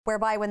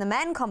Whereby when the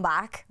men come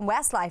back,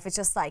 Westlife is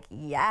just like,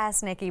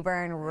 yes, Nikki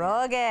Byrne,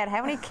 rugged.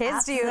 How many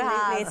kids do you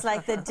have? It's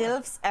like the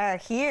DILFs are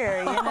here,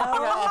 you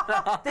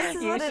know? This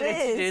is You what should it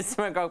is. introduce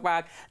them and go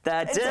back. The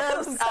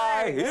DILFs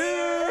are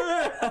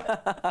here.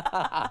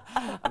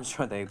 I'm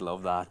sure they'd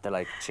love that. They're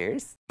like,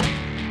 cheers.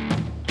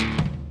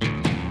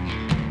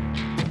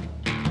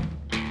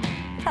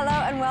 Hello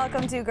and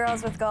welcome to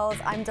Girls with Goals.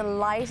 I'm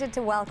delighted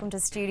to welcome to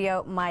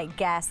studio my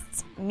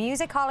guests.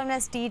 Music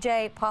columnist,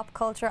 DJ, pop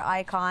culture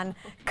icon,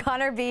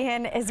 Conor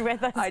Behan is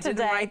with us today. I didn't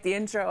write the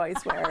intro, I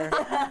swear.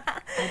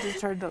 I just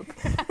turned up.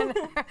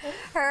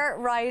 Her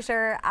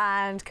writer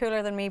and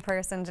cooler than me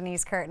person,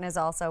 Denise Curtin, is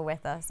also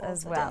with us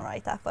as well. I didn't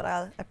write that, but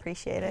I'll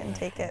appreciate it and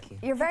take it.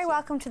 You're very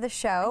welcome to the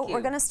show. you.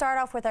 We're going to start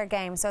off with our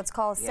game. So it's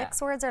called Yeah.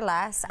 6 Words or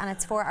Less, and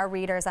it's for our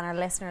readers and our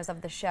listeners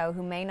of the show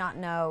who may not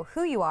know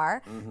who you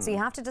are. So you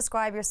have to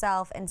describe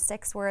yourself in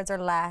 6 words or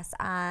less,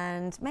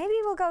 and maybe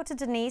we'll go to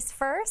Denise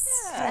first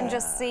and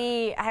just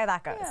see how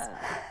that goes.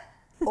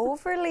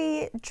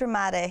 Overly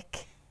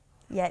dramatic,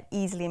 yet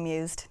easily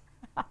amused.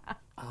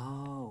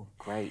 Oh,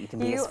 great. You can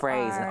be You his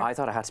phrase. are- I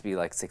thought it had to be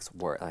like 6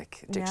 words,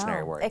 like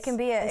dictionary No, words. It can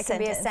be a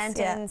sentence,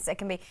 sentence. It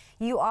can be.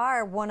 You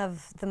are one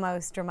of the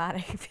most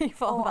dramatic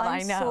people that I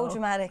I'm know. so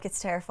dramatic, it's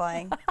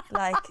terrifying.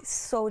 Like,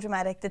 so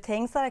dramatic. The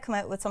things that I come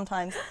out with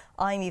sometimes,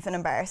 I'm even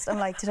embarrassed. I'm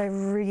like, did I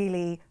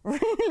really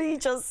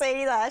just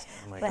say that?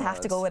 my But I have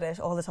to God. go with it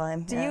all the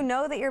time. Do you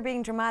know that you're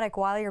being dramatic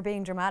while you're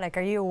being dramatic?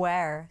 Are you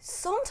aware?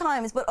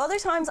 Sometimes, but other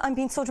times I'm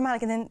being so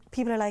dramatic and then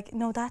people are like,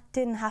 no, that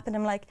didn't happen.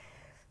 I'm like,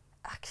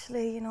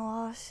 actually, you know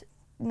what?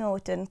 No,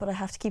 it didn't, but I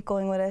have to keep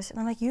going with it. And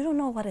I'm like, you don't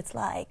know what it's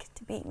like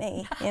to beat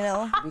me, you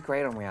know? You'd be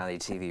great on reality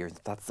TV.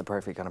 That's the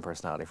perfect kind of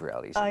personality for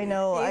reality TV. I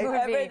know.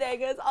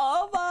 Everything is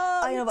awful.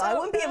 I know, but I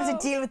wouldn't be able to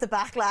deal with the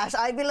backlash.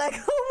 I'd be like,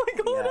 oh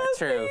my God. Yeah, help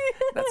true. me.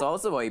 That's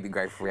also why you'd be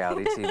great for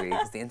reality TV,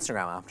 because the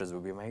Instagram afters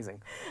would be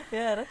amazing.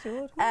 Yeah, that's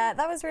good.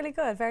 That was really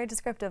good. Very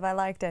descriptive. I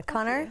liked it.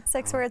 Connor,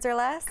 6 words or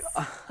less?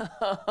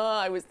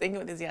 I was thinking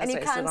of this And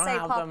yesterday. you so I can't don't say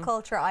have pop them.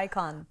 culture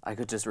icon. I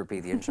could just repeat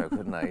the intro,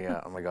 couldn't I?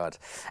 Yeah. Oh my God.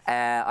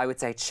 I would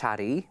say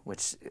chatty,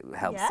 which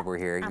helps Yeah, that we're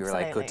here. You were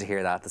like, good to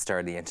hear that at the start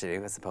of the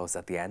interview, as opposed to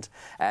at the end.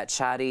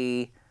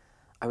 Chatty.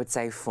 I would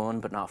say fun,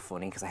 but not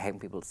funny, because I hate when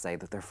people say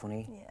that they're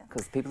funny. Yeah.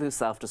 Because people who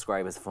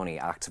self-describe as funny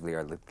actively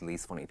are the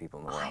least funny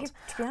people in the I, world.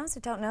 to be honest, I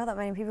don't know that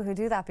many people who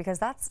do that because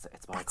that's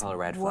It's what I call a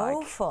red flag.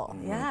 woeful.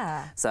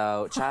 Yeah.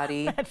 So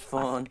chatty,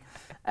 fun.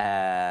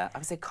 I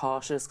would say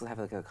cautious, because I have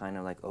like a kind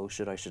of like, oh,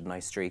 shouldn't I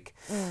streak.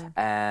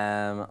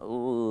 And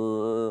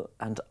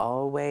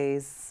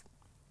always,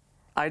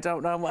 I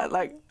don't know what,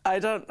 like, I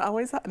don't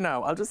always,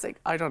 no, I'll just say,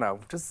 I don't know,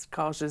 just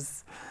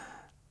cautious,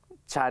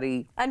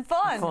 chatty. And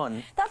fun.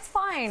 Fun. That's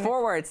fine.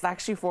 4 words, it's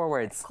actually 4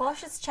 words.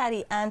 Cautious,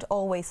 chatty, and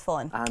always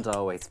fun. And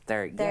always,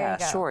 There yeah, you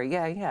go. sure,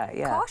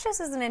 yeah. Cautious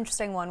is an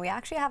interesting one. We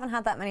actually haven't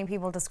had that many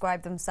people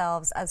describe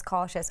themselves as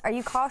cautious. Are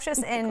you cautious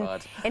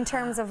God. in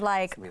terms of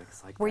like, gonna be like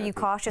psych were you therapy.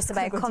 cautious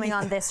about coming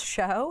on this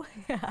show?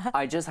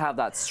 I just have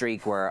that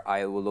streak where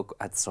I will look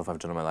at stuff I've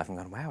done in my life and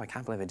go, wow, I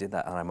can't believe I did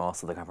that. And I'm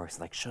also the kind of person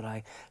like, should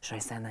I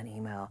send that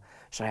email?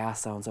 Should I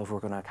ask so-and-so if we're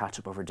going to catch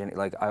up over dinner?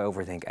 Like, I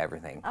overthink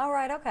everything. All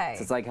right, okay.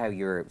 So it's like how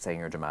you're saying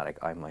you're dramatic.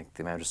 I'm like,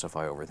 the amount of stuff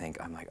I overthink,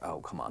 I'm like, oh,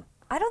 come on.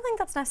 I don't think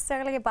that's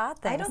necessarily a bad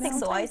thing. I don't think so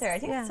Sometimes- either. I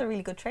think yeah. it's a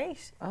really good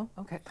trait. Oh,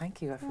 okay,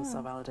 thank you. I feel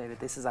so validated.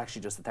 This is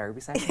actually just a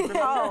therapy session for me.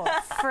 Oh,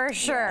 for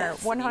sure,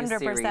 It's a new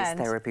series 100%.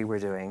 therapy we're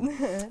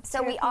doing.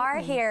 So we are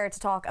here to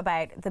talk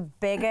about the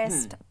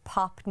biggest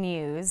pop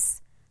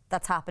news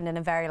that's happened in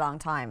a very long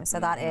time. So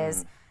that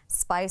is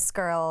Spice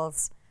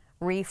Girls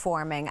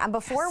reforming. And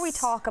before we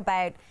talk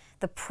about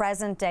the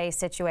present day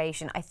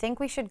situation, I think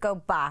we should go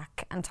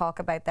back and talk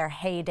about their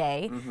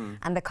heyday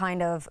and the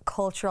kind of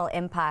cultural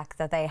impact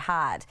that they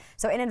had.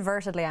 So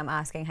inadvertently, I'm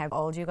asking how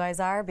old you guys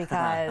are,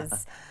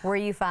 because were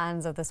you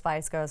fans of the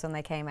Spice Girls when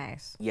they came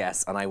out?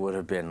 Yes, and I would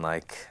have been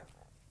like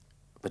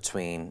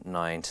between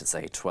 9 to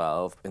say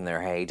 12 in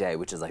their heyday,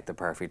 which is like the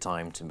perfect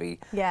time to be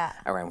Yeah.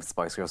 around with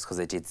Spice Girls, because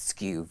they did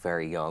skew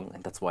very young,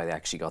 and that's why they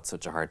actually got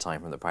such a hard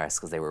time from the press,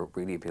 because they were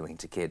really appealing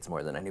to kids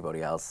more than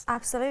anybody else.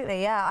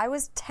 Absolutely, yeah. I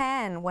was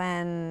 10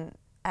 when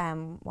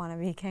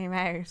Wannabe came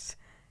out.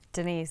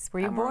 Denise, were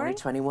you And we're born? only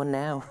 21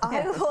 now.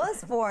 I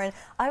was born.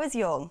 I was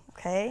young,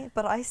 okay?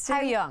 But I still...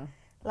 How young?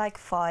 Like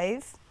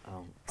 5.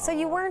 So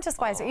you weren't a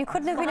Spice Girl. You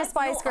couldn't have been a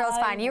Spice No, Girls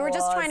I fan. You were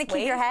just trying to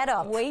keep your head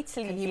up. Wait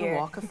till Can you you even hear.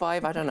 walk a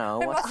 5? I don't know.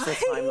 What's the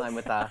timeline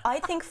with that? I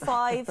think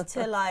 5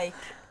 to like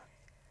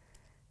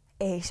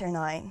 8 or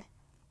 9.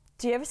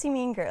 Do you ever see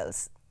Mean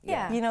Girls?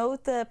 Yeah. You know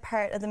the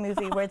part of the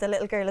movie where the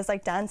little girl is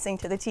like dancing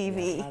to the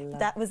TV? Yeah, la, la,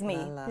 That was me.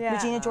 la, la. Yeah.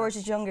 Regina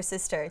George's younger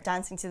sister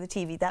dancing to the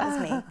TV. That was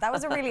me. That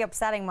was a really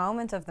upsetting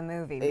moment of the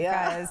movie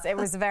because Yeah. it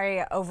was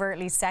very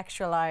overtly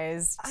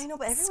sexualized. I know,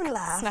 but everyone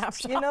laughed.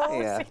 snapshot. You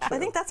know, Yeah, I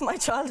think that's my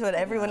childhood.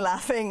 Everyone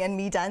laughing and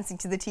me dancing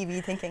to the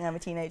TV, thinking I'm a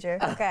teenager.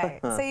 Okay,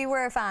 so you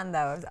were a fan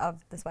though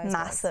of the Spice Girls?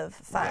 Massive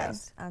fan.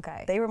 Yes.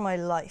 Okay. They were my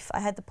life. I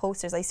had the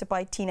posters. I used to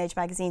buy teenage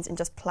magazines and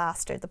just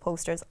plastered the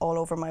posters all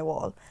over my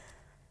wall.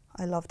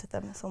 I loved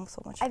them so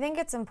much. I think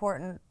it's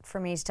important for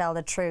me to tell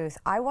the truth.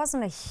 I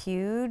wasn't a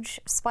huge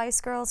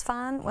Spice Girls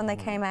fan when they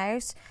came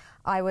out.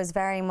 I was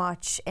very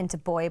much into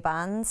boy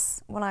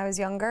bands when I was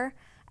younger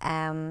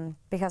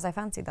because I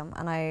fancied them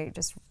and I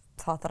just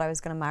thought that I was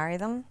going to marry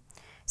them.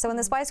 So when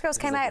the Spice Girls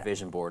came like out, a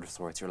vision board of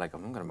sorts. You're like,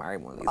 I'm going to marry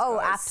one of these oh,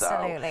 guys.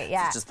 absolutely, so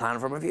yeah. Just planning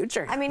for my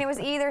future. I mean, it was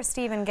either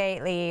Stephen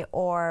Gately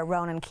or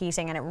Ronan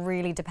Keating, and it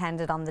really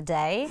depended on the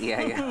day.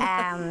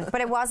 Yeah.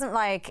 But it wasn't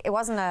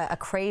a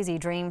crazy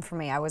dream for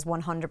me. I was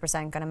 100%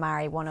 going to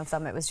marry one of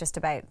them. It was just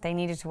about they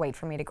needed to wait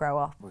for me to grow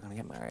up. We're going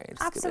to get married.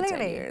 Just Absolutely. Give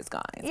it 10 years,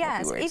 guys.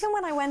 Yes. Even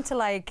when I went to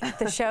like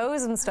the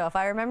shows and stuff,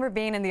 I remember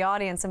being in the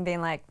audience and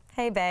being like,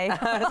 "Hey, babe."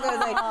 I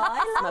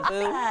love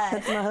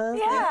that.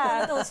 Yeah.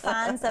 One of those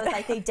fans that was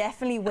like, they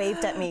definitely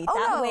waved at me. Oh,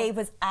 that no. wave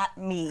was at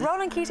me.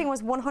 Ronan Keating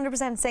was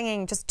 100%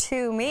 singing just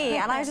to me,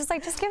 and I was just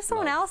like, just give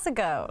someone else a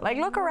go. Like,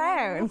 look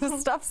around.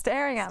 Just stop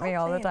staring at me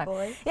all the time.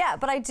 playing, boy. Yeah,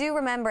 but I do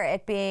remember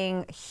it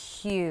being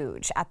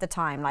huge at the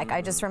time. Like,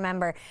 I just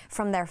remember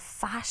from their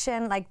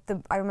fashion, like,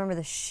 I remember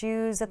the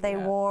shoes that they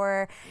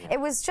wore. It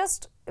was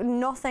just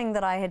nothing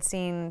that I had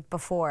seen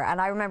before, and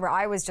I remember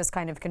I was just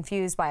kind of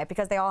confused by it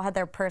because they all had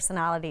their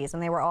personalities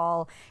and they were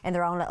all in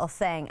their own little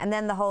thing, and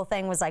then the whole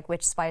thing was like,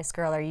 which Spice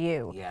Girl are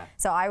you? Yeah.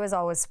 So I was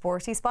always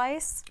Sporty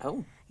Spice.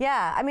 Oh.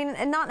 Yeah, I mean,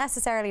 and not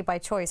necessarily by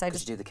choice. I Did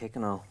just you do the kick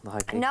and all? The high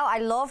kick? no, I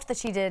loved that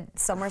she did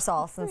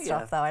somersaults and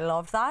stuff, though. I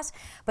loved that.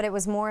 But it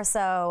was more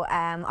so,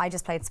 I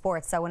just played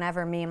sports. So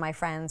whenever me and my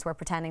friends were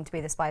pretending to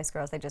be the Spice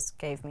Girls, they just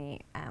gave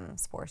me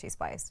Sporty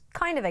Spice.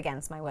 Kind of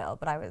against my will,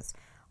 but I was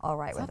all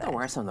right with It's it. not the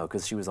worst one, though,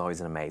 because she was always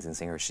an amazing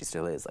singer. She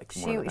still is. Like,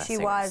 one of the best She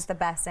singers. was the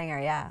best singer,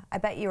 yeah. I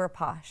bet you were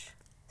posh.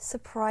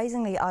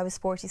 Surprisingly, I was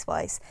Sporty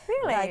Spice.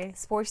 Really? Like,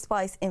 Sporty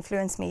Spice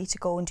influenced me to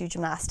go and do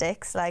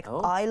gymnastics. Like, Oh.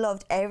 I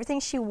loved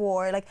everything she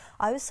wore. Like,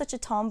 I was such a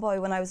tomboy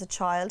when I was a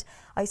child.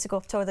 I used to go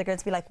up to other girls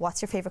and be like,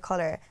 what's your favourite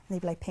colour? And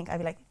they'd be like, pink. I'd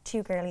be like,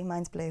 too girly,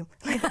 mine's blue.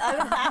 Like, I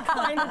was that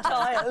kind of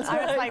child.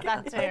 I was like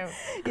that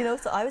too. You know,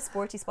 so I was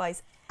Sporty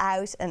Spice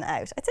out and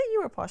out. I'd say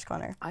you were posh,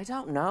 Connor. I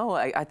don't know.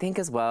 I think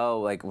as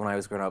well, like when I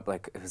was growing up,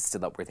 like it was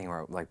still that weird thing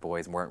where like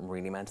boys weren't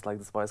really meant to like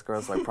the Spice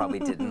Girls, so I probably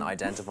didn't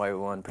identify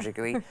with one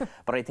particularly.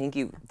 But I think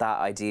that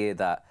idea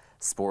that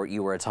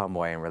you were a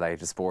tomboy and related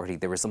to sporty,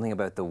 there was something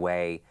about the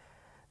way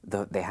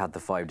they had the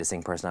 5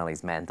 distinct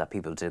personalities meant that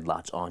people did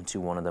latch onto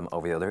one of them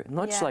over the other.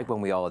 Much Yeah. like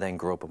when we all then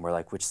grew up and we're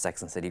like, which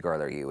Sex and City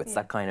girl are you? It's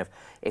that kind of,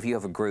 if you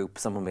have a group,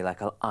 someone will be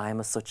like, oh, I'm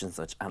a such and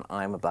such and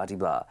I'm a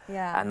blah-de-blah.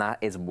 Yeah. And that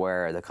is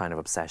where the kind of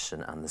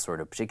obsession and the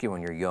sort of, particularly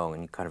when you're young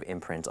and you kind of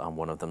imprint on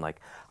one of them,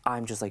 like,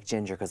 I'm just like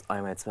Ginger because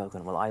I'm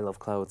outspoken. Well, I love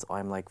clothes.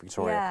 I'm like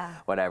Victoria. Yeah.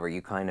 Whatever.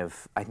 You kind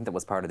of, I think that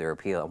was part of their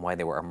appeal and why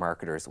they were a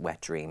marketer's wet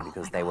dream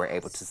because they were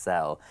able to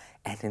sell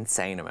an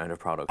insane amount of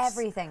products.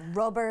 Everything.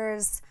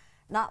 Rubbers.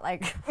 Not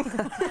like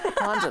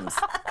Condoms.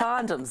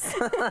 Condoms.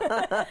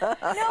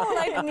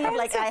 no,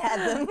 like I had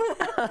them.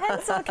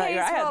 pencil case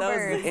I had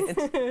rubbers.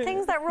 those.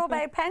 Things that rub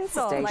out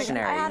pencil.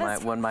 Stationary, Like, I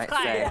had a one might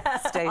say.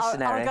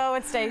 Stationary. I'll go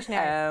with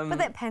stationary. But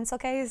the pencil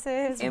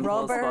cases,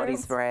 Impulse rubbers. body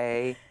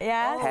spray.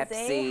 Yeah. Oh,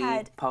 they Pepsi.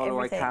 had Polaroid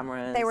everything.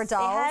 cameras. They were They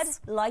had dolls.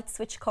 light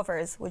switch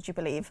covers, would you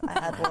believe? I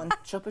had one.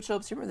 Chupa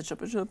Chups. You remember the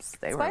Chupa Chups?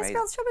 They were Spice amazing.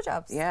 Girls Chupa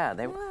Chups. Yeah,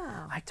 they were.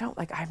 Wow. I don't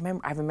like. I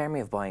have a memory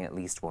of buying at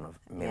least a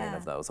million Yeah.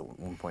 of those at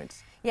one point.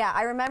 Yeah,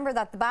 I remember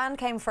that the band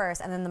came first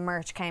and then the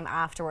merch came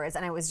afterwards,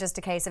 and it was just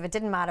a case of it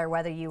didn't matter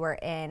whether you were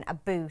in a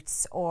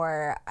Boots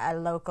or a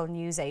local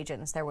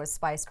newsagents, there was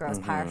Spice Girls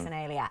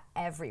paraphernalia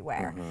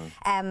everywhere.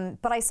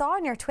 But I saw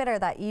on your Twitter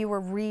that you were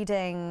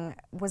reading,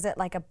 was it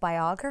like a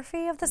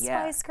biography of the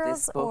Spice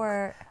Girls? This book,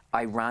 or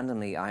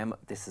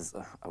this is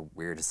a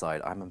weird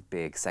aside, I'm a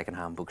big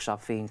secondhand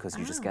bookshop fiend because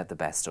you just get the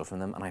best stuff from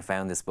them. And I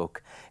found this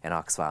book in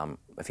Oxfam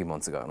a few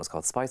months ago and it was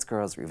called Spice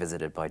Girls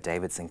Revisited by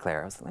David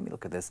Sinclair. I was like, let me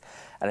look at this.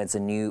 And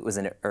it was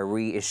a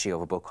reissue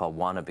of a book called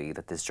Wannabe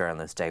that this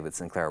journalist David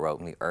Sinclair wrote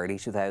in the early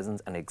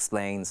 2000s, and it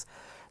explains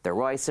their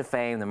rise to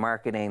fame, the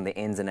marketing, the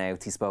ins and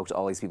outs. He spoke to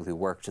all these people who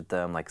worked with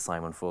them, like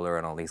Simon Fuller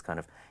and all these kind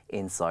of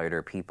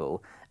insider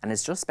people. And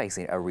it's just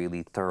basically a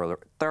really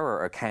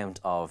thorough account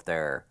of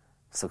their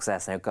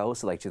success. Now it goes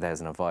to like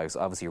 2005, so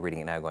obviously you're reading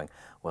it now going,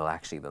 well,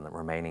 actually then the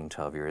remaining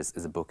 12 years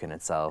is a book in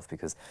itself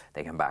because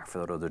they came back for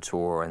that other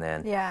tour and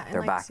then Yeah, in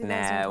they're like back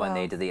now and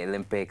they 2012. did the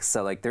Olympics.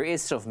 So like there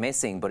is stuff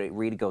missing, but it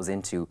really goes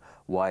into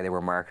why they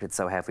were marketed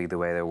so heavily the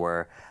way they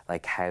were,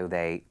 like how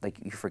they, like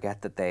you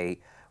forget that they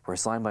were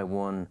signed by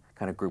one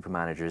kind of group of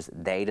managers.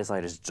 They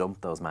decided to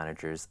jump those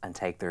managers and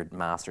take their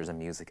masters in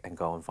music and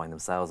go and find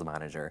themselves a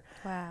manager.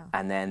 Wow.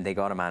 And then they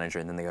got a manager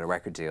and then they got a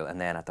record deal. And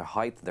then at the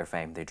height of their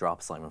fame, they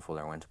dropped Simon Fuller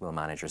and went, we'll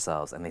manage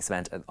yourselves. And they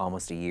spent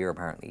almost a year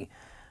apparently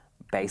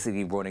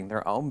basically running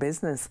their own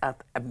business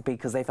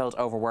because they felt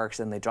overworked,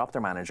 and they dropped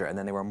their manager, and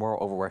then they were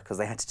more overworked because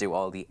they had to do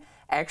all the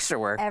extra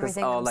work because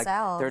Everything like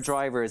themselves. their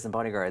drivers and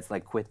bodyguards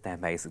like quit them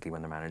basically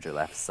when their manager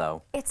left.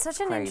 So It's such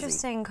an crazy.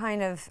 interesting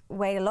kind of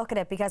way to look at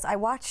it because I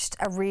watched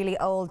a really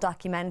old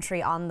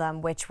documentary on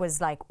them, which was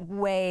like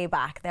way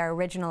back, their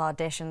original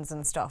auditions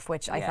and stuff,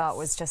 which I thought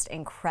was just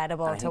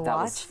incredible I to think that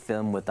was watch.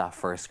 filmed with that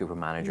first group of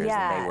managers, and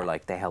Yeah. they were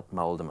like they helped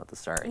mold them at the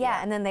start.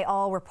 Yeah, and then they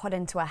all were put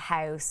into a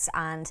house,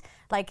 and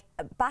like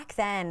back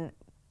then,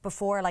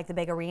 before like the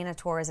big arena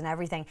tours and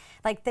everything,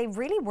 like they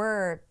really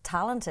were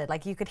talented.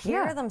 Like you could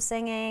hear Yeah. them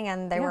singing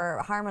and they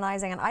were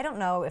harmonizing, and I don't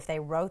know if they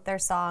wrote their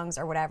songs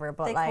or whatever,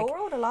 but They like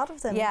co-wrote a lot of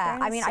them. in yeah, I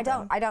fairness mean, to I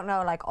them. don't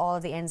know like all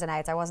of the ins and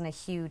outs. I wasn't a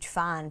huge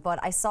fan, but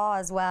I saw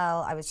as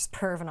well. I was just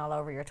perving all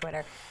over your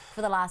Twitter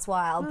for the last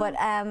while, but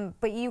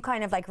you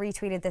kind of like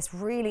retweeted this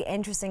really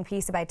interesting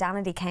piece about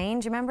Danity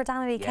Kane. Do you remember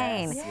Danity Yes,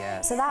 Kane?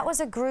 yes. So that was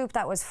a group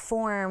that was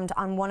formed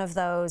on one of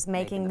those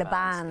making the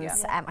Band,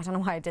 bands. yeah. I don't know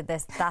why I did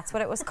this. That's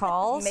what it was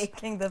called.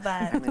 Making the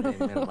band.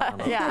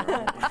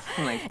 Yeah.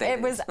 Like they It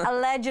did. was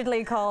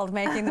allegedly called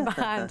Making the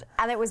Band,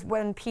 and it was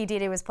when P.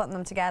 Diddy was putting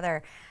them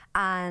together.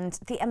 And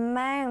the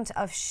amount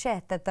of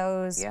shit that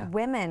those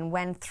women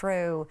went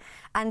through,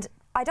 and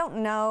I don't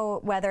know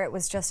whether it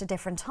was just a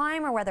different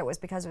time or whether it was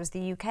because it was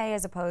the UK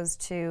as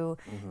opposed to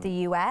the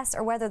US,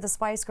 or whether the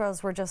Spice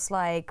Girls were just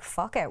like,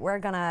 fuck it, we're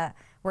gonna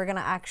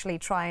actually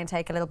try and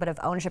take a little bit of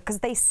ownership, because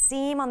they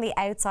seem on the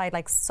outside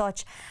like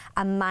such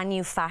a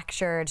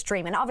manufactured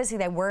dream, and obviously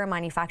they were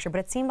manufactured, but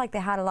it seemed like they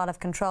had a lot of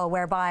control,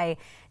 whereby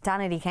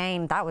Danity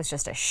Kane, that was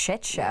just a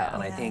shit show. Yeah,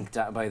 and I think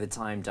by the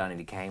time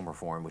Danity Kane were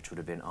formed, which would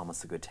have been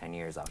almost a good 10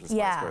 years after the Spice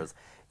Yeah. Girls,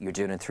 you're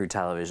doing it through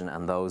television,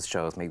 and those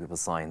shows make people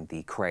sign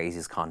the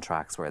craziest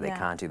contracts where they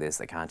can't do this,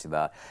 they can't do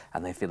that,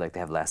 and they feel like they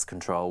have less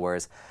control.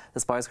 Whereas the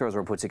Spice Girls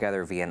were put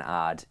together via an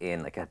ad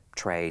in like a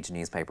trade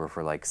newspaper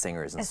for like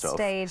singers and A stuff.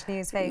 stage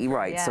newspaper,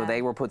 Right, so yeah.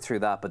 they were put through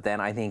that, but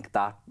then I think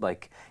that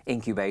like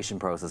incubation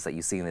process that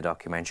you see in the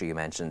documentary you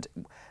mentioned,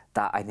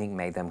 that I think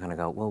made them kind of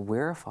go, well,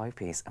 we're a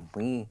 5-piece and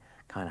we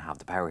kind of have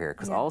the power here,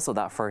 because also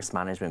that first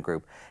management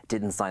group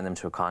didn't sign them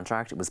to a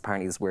contract. It was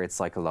apparently this weird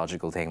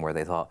psychological thing where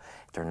they thought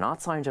if they're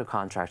not signed to a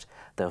contract,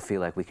 they'll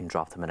feel like we can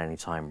drop them at any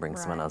time, bring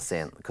someone else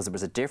in, because there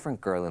was a different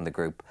girl in the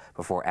group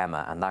before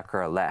Emma, and that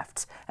girl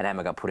left and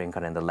Emma got put in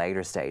kind of in the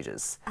later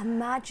stages.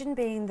 Imagine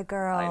being the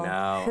girl I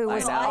know, who I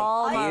was know.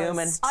 almost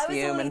Human. I was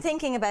Human. only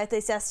thinking about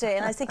this yesterday,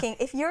 and I was thinking,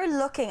 if you're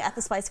looking at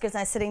the Spice Girls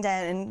and sitting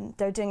down and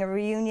they're doing a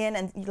reunion,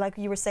 and like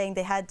you were saying,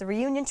 they had the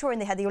reunion tour and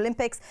they had the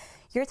Olympics,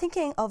 you're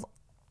thinking of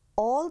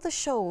all the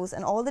shows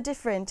and all the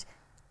different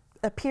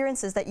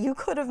appearances that you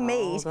could have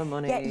made, the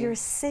money. yet you're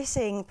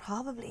sitting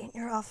probably in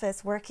your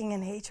office working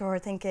in HR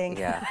thinking,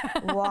 Yeah.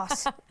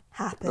 what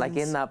happened? Like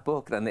in that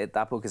book, and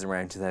that book is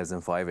around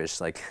 2005-ish,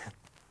 like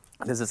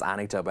there's this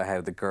anecdote about how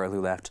the girl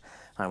who left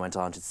and went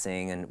on to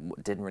sing and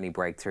didn't really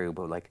break through,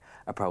 but like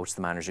approached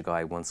the manager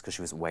guy once because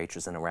she was a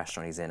waitress in a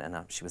restaurant he's in, and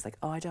she was like,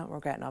 oh, I don't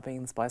regret not being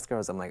in the Spice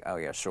Girls. I'm like, oh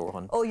yeah, sure,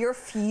 hun. Oh, you're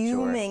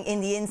fuming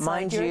in the inside.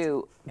 Mind You're-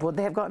 you, would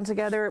they have gotten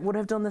together, would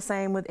have done the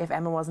same with if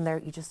Emma wasn't there?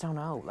 You just don't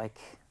know, like,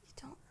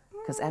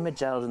 because Emma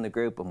gelled in the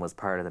group and was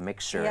part of the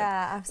mixture.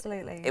 Yeah,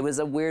 absolutely. It was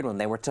a weird one.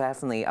 They were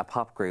definitely a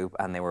pop group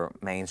and they were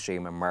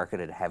mainstream and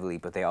marketed heavily,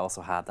 but they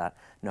also had that,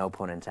 no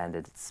pun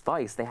intended,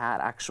 spice. They had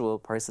actual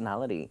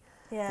personality,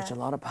 which a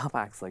lot of pop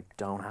acts like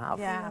don't have.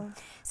 Yeah.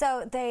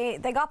 So they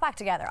got back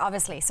together,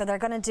 obviously. So they're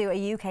going to do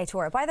a UK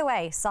tour. By the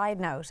way, side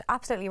note,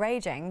 absolutely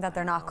raging that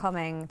they're not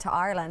coming to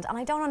Ireland. And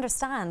I don't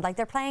understand. Like,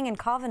 they're playing in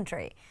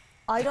Coventry.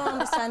 I don't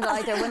understand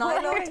either. When I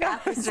looked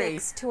at the Coventry.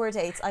 6 tour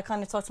dates, I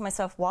kind of thought to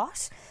myself,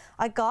 what?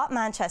 I got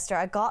Manchester,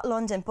 I got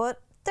London,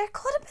 but there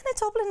could have been a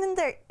Dublin in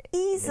there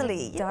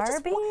easily. You know,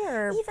 just Derby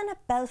or- even a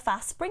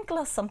Belfast, sprinkle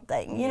us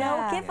something, you know,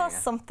 Yeah. give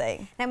us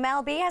something. Now,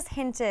 Mel B has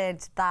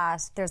hinted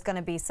that there's going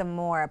to be some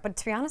more. But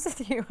to be honest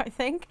with you, I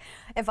think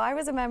if I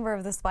was a member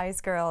of the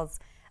Spice Girls,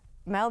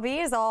 Mel B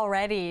is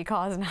already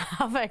causing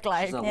havoc.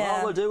 Like, She's like, Yeah.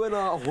 well, we're doing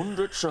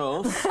 100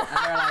 shows. And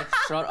they're like,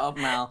 shut up,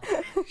 Mel.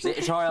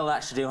 Trial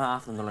that should do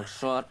half of them. They're like,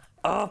 shut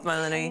up,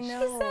 Melanie. she's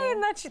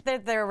saying that,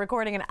 that they're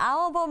recording an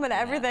album and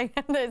everything,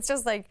 and it's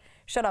just like,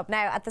 shut up.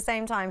 Now, at the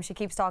same time, she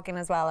keeps talking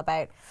as well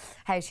about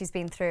how she's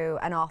been through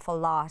an awful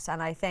lot,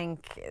 and I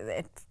think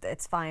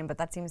it's fine, but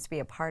that seems to be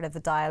a part of the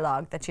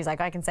dialogue, that she's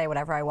like, I can say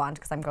whatever I want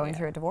because I'm going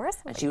through a divorce.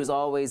 And she was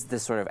always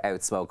this sort of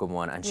outspoken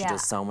one, and she Yeah.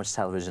 does so much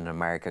television in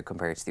America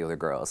compared to the other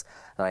girls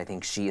that I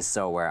think she is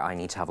so aware, I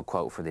need to have a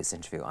quote for this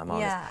interview. I'm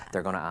honest. Yeah.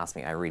 They're going to ask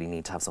me, I really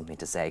need to have something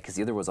to say, because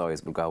the other was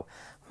always would go,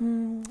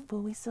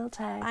 will we still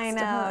text? I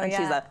know, And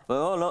she's yeah. like,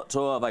 well, not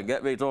sure if I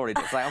get me Tory.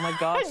 It's like, oh my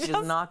God, she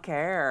does not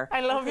care.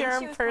 I love your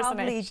She was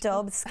probably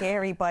dubbed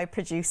scary by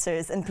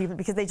producers and people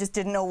because they just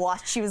didn't know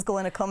what she was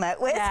going to come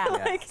out with. Yeah.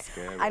 Like,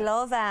 I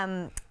love,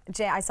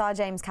 I saw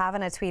James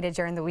Kavanagh tweeted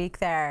during the week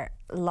there,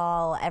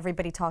 lol,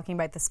 everybody talking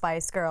about the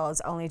Spice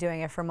Girls only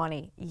doing it for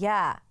money.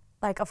 Yeah.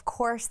 Like, of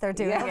course they're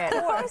doing it.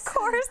 Of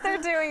course they're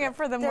doing it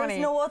for the There's money.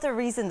 no other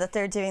reason that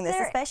they're doing this,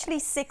 They're- especially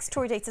 6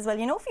 tour dates as well.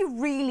 You know, if you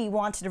really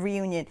wanted a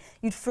reunion,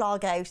 you'd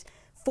flog out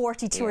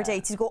 40 tour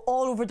dates. You'd go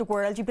all over the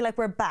world. You'd be like,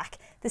 we're back.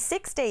 The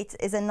 6 dates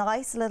is a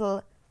nice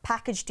little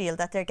package deal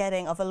that they're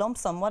getting of a lump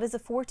sum. What is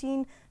it,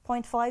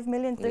 14.5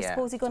 million they're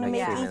supposedly going to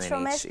make each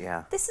from it?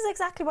 Yeah. This is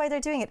exactly why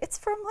they're doing it. It's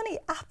for money,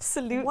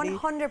 absolutely.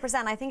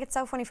 100%. I think it's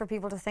so funny for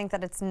people to think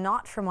that it's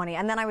not for money.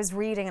 And then I was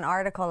reading an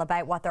article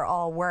about what they're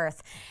all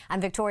worth.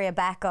 And Victoria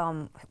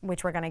Beckham,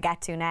 which we're going to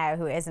get to now,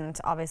 who isn't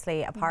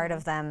obviously a part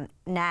of them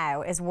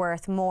now, is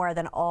worth more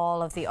than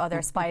all of the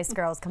other Spice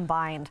Girls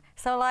combined.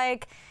 So,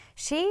 like,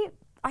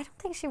 I don't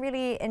think she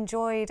really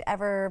enjoyed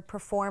ever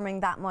performing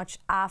that much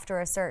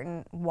after a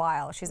certain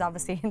while. She's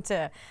obviously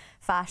into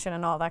fashion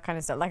and all that kind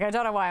of stuff. Like, I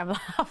don't know why I'm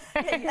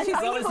laughing.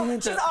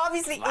 She's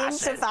obviously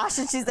into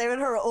fashion. She's there with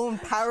her own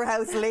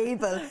powerhouse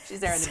label.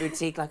 She's there in the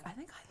boutique like, I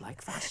think I like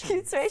fashion.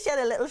 You'd swear she had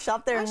a little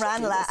shop there in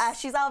Ranelagh.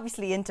 She's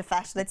obviously into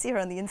fashion. I'd see her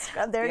on the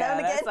Instagram there now and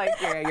again.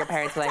 That's like your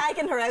parents like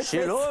tagging her outfits.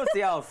 She loves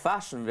the old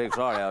fashion,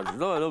 Victoria. She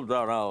loves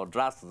the old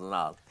dresses and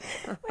all.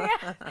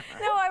 Yeah.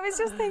 No, I was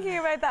just thinking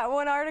about that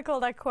one article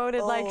that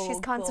quoted like she's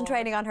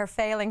concentrating on her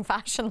failing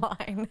fashion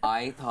line.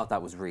 I thought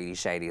that was really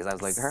shady because I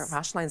was like, her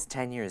fashion line's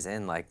 10 years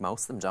in. Like,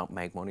 most of them don't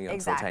make money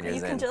until 10 years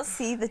in. You can just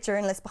see the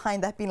journalist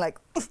behind that being like,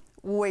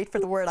 wait for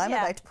the word I'm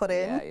about to put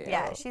in.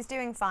 Yeah, she's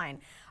doing fine,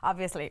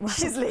 obviously.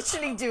 She's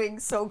literally doing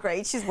so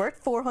great. She's worth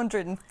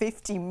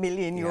 450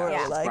 million euro.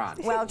 Yeah.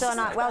 Like. Well done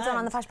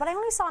on the fashion. But I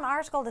only saw an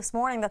article this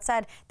morning that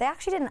said they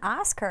actually didn't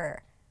ask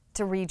her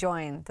to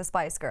rejoin the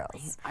Spice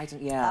Girls. I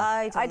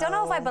don't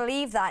know if I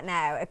believe that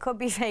now. It could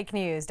be fake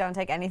news. Don't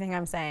take anything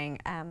I'm saying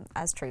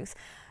as truth.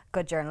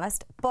 Good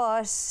journalist.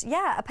 But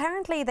yeah,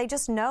 apparently they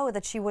just know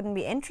that she wouldn't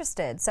be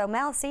interested. So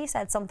Mel C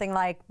said something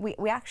like, we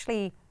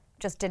actually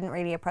just didn't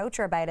really approach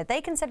her about it.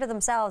 They consider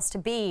themselves to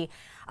be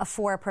a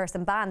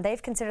 4-person band.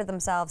 They've considered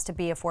themselves to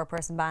be a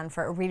 4-person band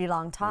for a really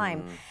long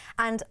time.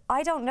 And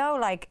I don't know,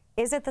 like,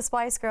 is it the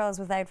Spice Girls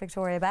without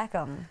Victoria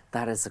Beckham?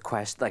 That is a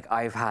question. Like,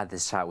 I've had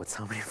this chat with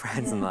so many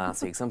friends in the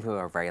last week. Some people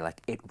are very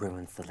like, it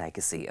ruins the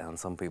legacy. And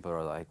some people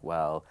are like,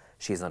 well,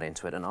 she's not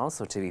into it. And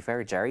also, to be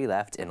fair, Jerry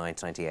left in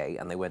 1998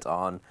 and they went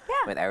on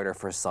without her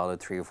for a solid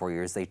 3 or 4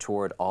 years. They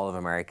toured all of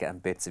America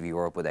and bits of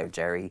Europe without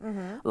Jerry.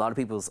 A lot of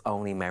people's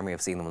only memory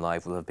of seeing them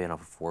live will have been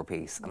of a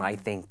 4-piece. And I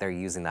think they're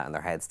using that in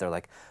their heads. They're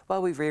like,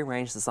 well, we've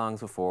rearranged the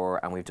songs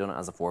before and we've done it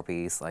as a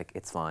 4-piece. Like,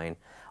 it's fine.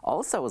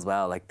 Also, as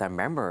well, like, I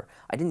remember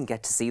I didn't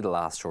get to see the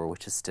last tour,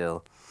 which is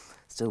still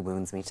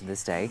wounds me to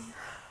this day,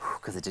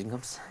 because it didn't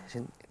come. It's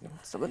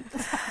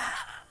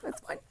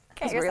fine.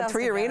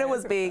 Three Arena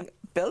was being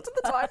built at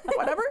the time,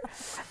 whatever.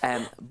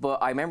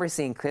 But I remember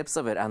seeing clips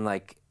of it, and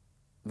like,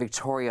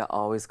 Victoria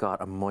always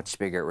got a much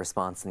bigger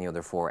response than the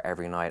other 4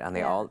 every night, and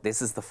they all.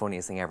 This is the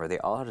funniest thing ever. They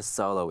all had a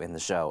solo in the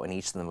show, and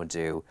each of them would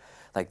do.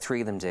 Like,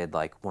 3 of them did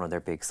like one of their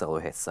big solo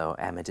hits. So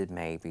Emma did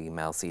Maybe,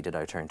 Mel C did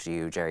I Turn to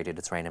You, Jerry did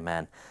It's Raining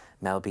Men,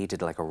 Mel B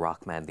did like a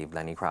rock medley of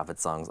Lenny Kravitz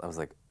songs. I was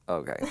like,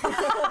 okay.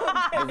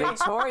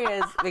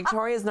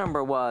 Victoria's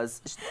number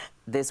was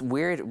this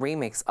weird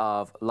remix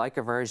of Like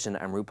a Virgin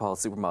and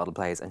RuPaul's Supermodel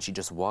plays, and she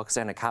just walks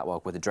down a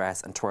catwalk with a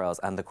dress and twirls,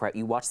 and the crowd.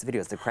 You watch the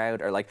videos, the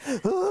crowd are like,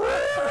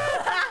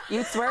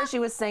 you'd swear she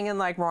was singing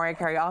like Mariah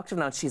Carey octave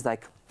notes. She's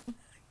like.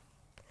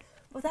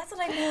 Well, that's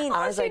what I mean.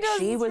 I was like,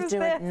 she was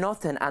doing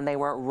nothing, and they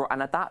were,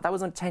 and at that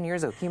was 10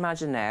 years ago. Can you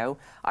imagine now?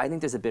 I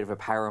think there's a bit of a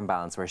power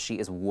imbalance where she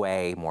is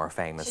way more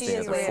famous than the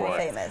other 4. She is way more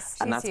famous.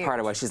 And that's part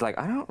of why she's like,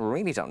 I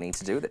don't need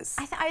to do this.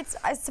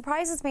 It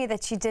surprises me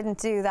that she didn't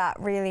do that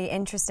really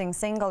interesting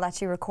single that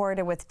she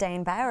recorded with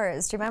Dane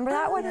Bowers. Do you remember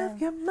that one? Out of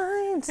your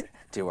mind.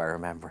 Do I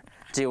remember?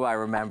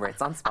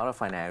 It's on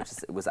Spotify now.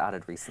 It was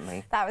added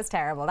recently. That was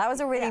terrible. That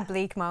was a really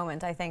bleak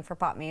moment, I think, for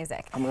pop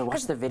music. I'm gonna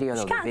watch the video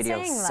though. The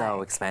video's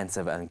so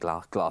expensive and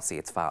glossy.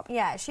 It's fab.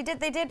 Yeah, she did.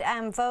 They did.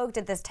 Vogue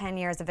did this 10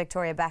 years of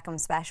Victoria Beckham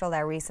special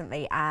there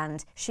recently,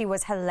 and she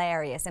was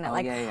hilarious in it.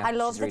 I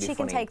love that she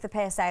can take the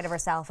piss out of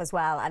herself as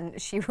well.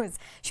 And she was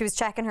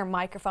checking her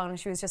microphone, and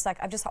she was just like,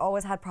 I've just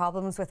always had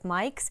problems with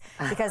mics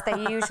because they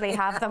usually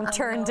have them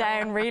turned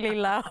down really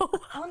low.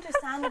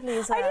 Understandably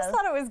as well. I just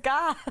thought it was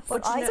gas.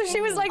 So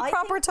she was like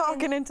proper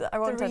talking into.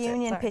 The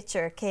reunion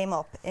picture came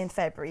up in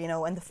February,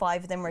 and the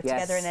 5 of them were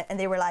together in it, and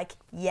they were like,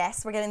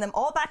 yes, we're getting them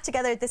all back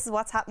together. This is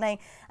what's happening.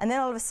 And then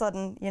all of a sudden,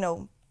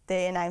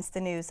 they announced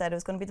the news that it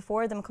was going to be the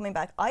 4 of them coming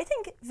back. I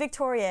think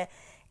Victoria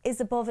is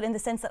above it in the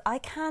sense that I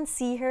can't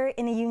see her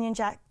in a Union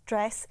Jack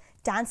dress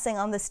dancing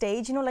on the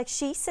stage. Like,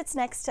 she sits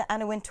next to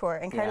Anna Wintour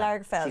and Karl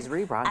Lagerfeld She's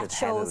rebranded at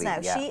shows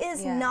heavily, now. She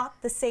is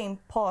not the same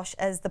posh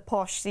as the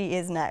posh she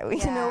is now.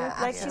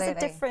 Like, she's a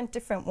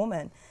different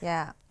woman.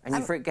 Yeah. And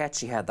you forget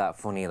she had that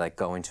funny, like,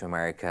 going to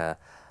America,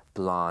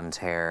 blonde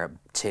hair,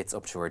 tits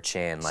up to her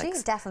chin. Like,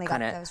 she definitely got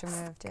those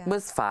removed, It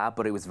was fab,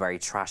 but it was very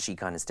trashy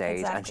kind of stage.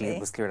 Exactly. And she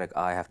was clear, like,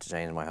 I have to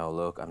change my whole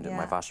look.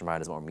 My fashion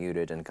brand is more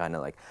muted and kind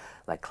of like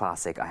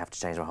classic. I have to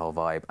change my whole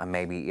vibe. And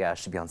maybe,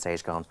 she'd be on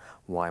stage going,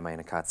 why am I in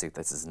a catsuit?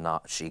 This is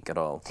not chic at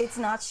all. It's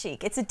not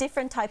chic. It's a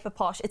different type of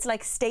posh. It's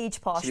like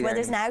stage posh,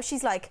 whereas now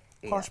she's like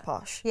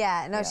posh.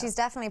 Yeah, no, she's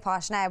definitely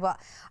posh now, but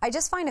I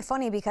just find it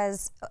funny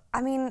because,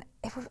 I mean,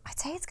 I'd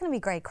say it's going to be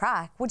great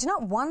crack. Would you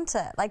not want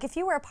it? Like, if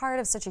you were a part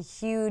of such a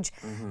huge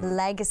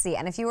legacy,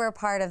 and if you were a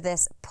part of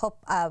this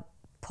pop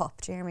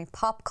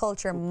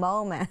culture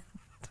moment,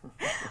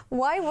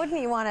 Why wouldn't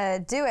you want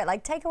to do it?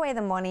 Like, take away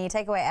the money,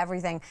 take away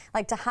everything.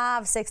 Like, to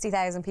have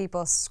 60,000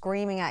 people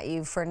screaming at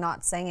you for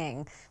not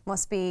singing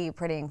must be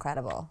pretty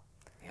incredible.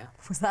 Yeah.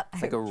 Was that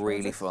It's like a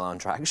really full-on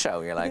track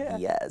show. You're like,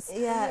 yes.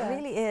 Yeah, it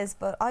really is.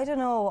 But I don't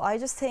know. I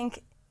just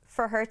think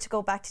for her to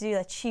go back to do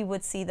that, she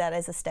would see that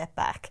as a step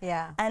back.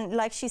 Yeah. And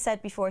like she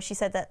said before, she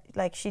said that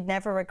like she'd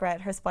never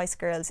regret her Spice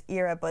Girls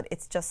era, but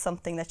it's just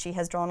something that she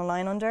has drawn a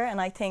line under.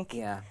 And I think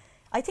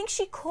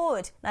she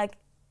could, like,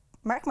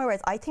 mark my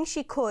words, I think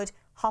she could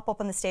hop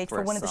up on the stage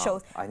for one of the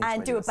shows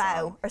and do a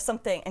bow or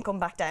something and come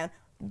back down.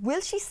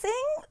 Will she sing?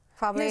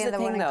 Probably. Here's in the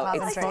the thing, though.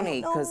 Coventry. It's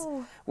funny because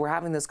we're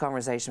having this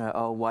conversation about,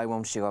 oh, why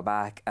won't she go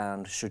back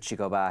and should she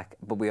go back?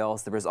 But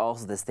there was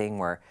also this thing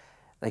where,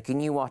 like, can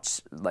you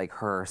watch like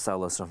her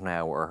solo stuff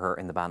now or her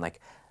in the band?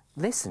 Like,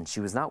 listen, she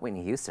was not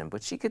Whitney Houston,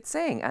 but she could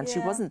sing and she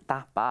wasn't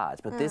that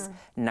bad. But this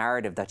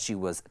narrative that she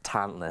was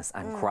talentless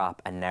and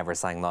crap and never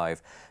sang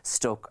live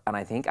stuck. And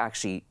I think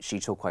actually she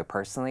took quite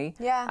personally.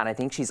 Yeah. And I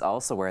think she's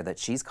also aware that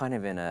she's kind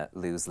of in a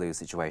lose-lose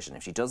situation.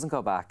 If she doesn't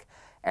go back,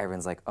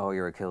 everyone's like, oh,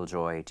 you're a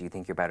killjoy. Do you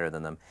think you're better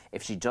than them?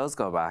 If she does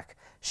go back,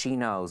 she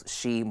knows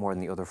she, more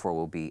than the other four,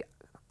 will be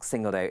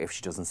singled out if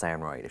she doesn't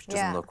sound right, if she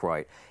doesn't look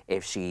right,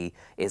 if she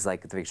is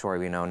like the Victoria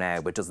we know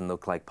now but doesn't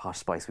look like Posh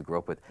Spice we grew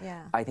up with.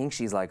 Yeah. I think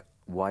she's like,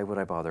 why would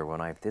I bother when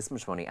I have this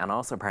much money? And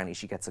also apparently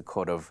she gets a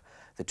cut of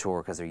the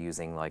tour because they're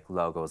using like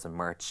logos and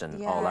merch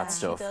and all that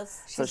stuff. She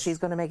does. So she's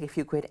going to make a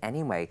few quid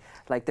anyway.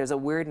 Like, there's a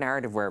weird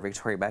narrative where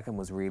Victoria Beckham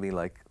was really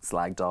like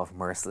slagged off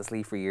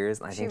mercilessly for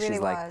years, and I think really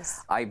she's like, was.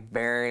 I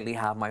barely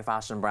have my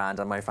fashion brand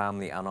and my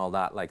family and all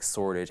that like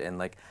sorted, and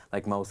like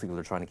most people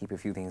are trying to keep a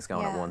few things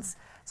going at once.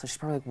 So she's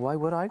probably like, why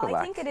would I go back?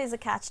 I think it is a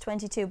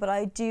catch-22, but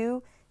I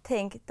do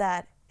think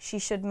that she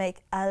should make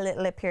a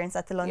little appearance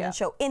at the London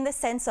show, in the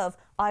sense of,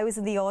 I was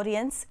in the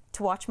audience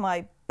to watch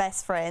my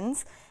best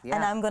friends and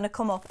I'm going to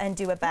come up and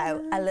do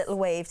a little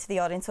wave to the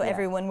audience so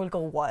everyone will go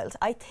wild.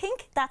 I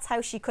think that's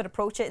how she could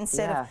approach it,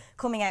 instead of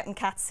coming out in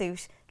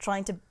catsuit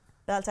trying to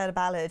belt out a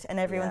ballad and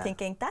everyone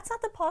thinking, that's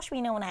not the Posh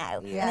we know now.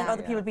 And then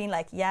other people being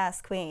like,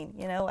 yes, queen,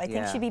 you know. I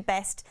think she'd be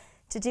best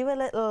to do a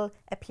little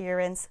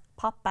appearance,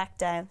 pop back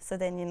down, so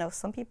then, you know,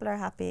 some people are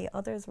happy,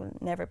 others will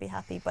never be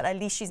happy, but at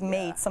least she's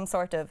made some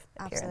sort of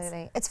appearance.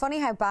 Absolutely. It's funny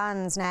how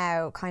bands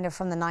now, kind of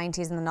from the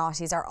 90s and the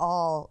noughties, are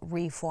all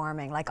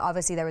reforming. Like,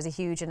 obviously there was a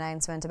huge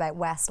announcement about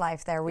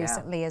Westlife there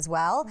recently as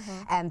well.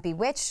 And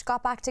Bewitched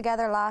got back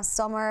together last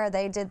summer.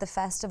 They did the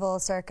festival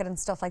circuit and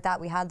stuff like that.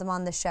 We had them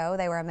on the show.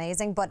 They were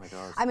amazing. But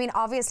I mean,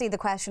 obviously the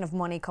question of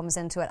money comes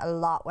into it a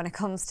lot when it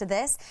comes to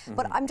this.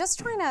 But I'm just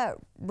trying to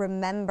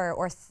remember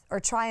or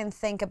try and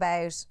think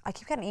about, I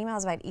keep getting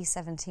emails about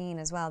E17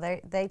 as well.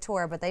 They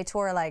tour, but they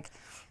tour like...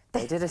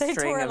 They did a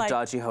string of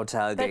dodgy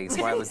hotel gigs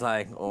where I was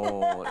like,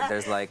 oh,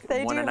 there's like 1.5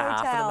 of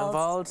them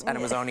involved, and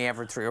it was only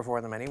ever 3 or 4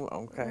 of them anyway.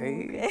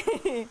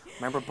 Okay.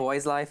 Remember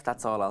Boys Life?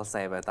 That's all I'll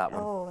say about that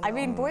one. Oh, no. I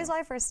mean, Boys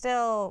Life are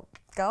still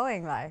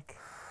going, like,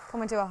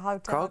 coming to a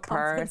hotel. Croke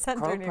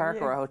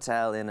Park or a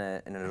hotel in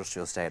an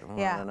industrial estate.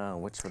 I don't know,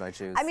 which would I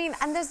choose? I mean,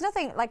 and there's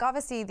nothing, like,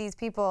 obviously these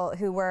people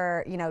who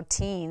were, you know,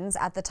 teens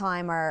at the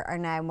time are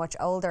now much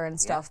older and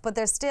stuff, but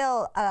there's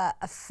still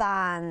a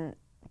fan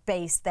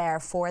base there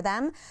for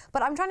them.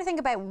 But I'm trying to think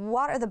about,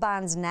 what are the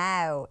bands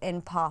now in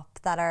pop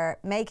that are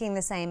making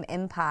the same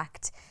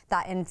impact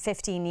that in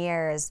 15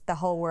 years the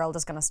whole world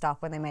is going to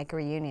stop when they make a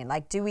reunion?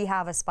 Like, do we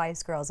have a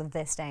Spice Girls of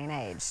this day and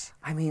age?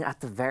 I mean, at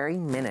the very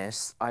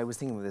minute, I was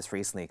thinking of this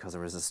recently because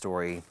there was a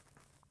story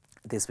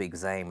this week.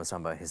 Zayn was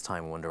talking about his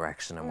time in One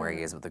Direction and where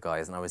he is with the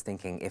guys, and I was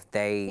thinking, if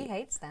they... He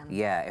hates them.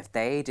 Yeah, if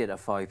they did a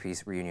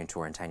 5-piece reunion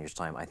tour in 10 years'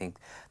 time, I think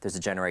there's a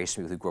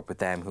generation of people who grew up with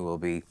them who will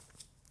be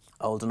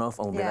old enough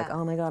and will be like,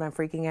 oh my God, I'm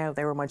freaking out.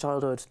 They were my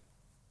childhood.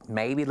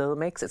 Maybe Little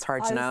Mix, it's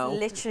hard to know. I was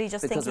literally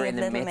just because thinking we're in of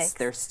the Little midst, Mix.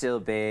 they're still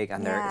big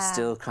and they're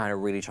still kind of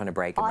really trying to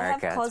break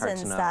America. I have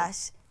cousins it's hard to know.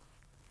 that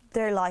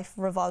their life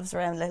revolves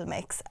around Little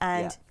Mix,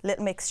 and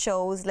Little Mix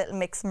shows, Little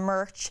Mix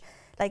merch.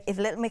 Like, if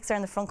Little Mix are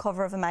on the front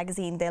cover of a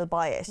magazine, they'll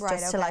buy it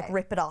just to like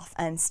rip it off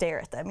and stare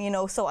at them, you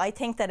know. So I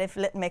think that if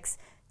Little Mix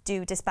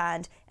do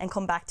disband and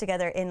come back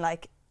together in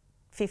like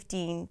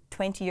 15,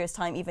 20 years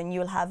time even,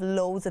 you'll have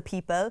loads of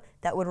people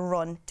that would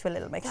run to a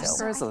Little Mix show.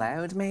 Girls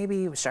Aloud,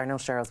 maybe? I know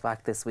Cheryl's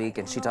back this week,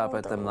 and she talked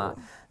about them.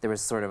 There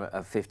was sort of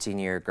a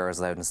 15-year Girls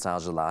Aloud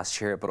nostalgia last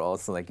year, but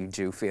also like you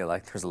do feel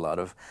like there's a lot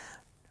of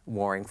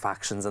warring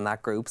factions in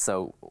that group,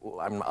 so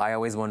I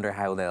always wonder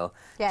how they'll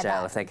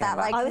gel if they came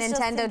back. That like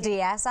Nintendo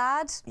DS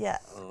ad? Yeah.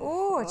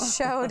 Ooh, it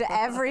showed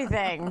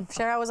everything.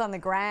 Cheryl was on the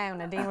ground,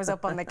 Nadine was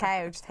up on the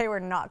couch. They were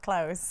not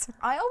close.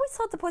 I always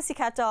thought the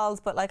Pussycat Dolls,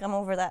 but like I'm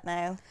over that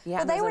now. Yeah,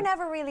 but they were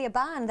never really a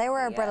band. They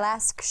were a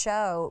burlesque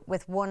show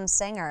with one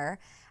singer,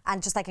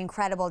 and just like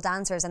incredible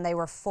dancers, and they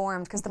were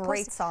formed because the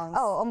Great songs.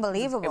 Oh,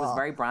 unbelievable! It was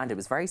very branded. It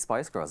was very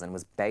Spice Girls, and it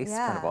was based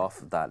kind of Yeah.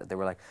 off of that. They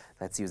were like,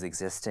 let's use an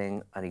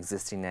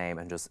existing name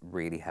and just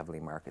really heavily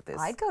market this.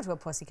 I'd go to a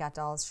Pussycat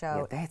Dolls Yeah,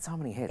 show they had so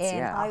many hits. in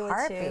Yeah, I a would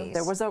heartbeat.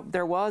 too.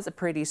 there was a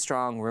pretty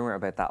strong rumor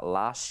about that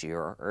last year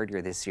or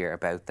earlier this year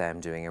about them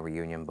doing a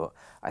reunion, but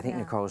I think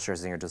Yeah. Nicole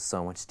Scherzinger does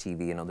so much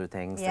TV and other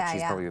things Yeah, that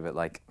she's yeah. probably a bit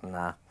like,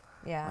 nah,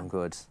 Yeah. I'm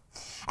good.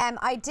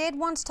 I did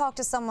want to talk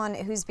to someone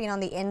who's been on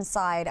the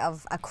inside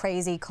of a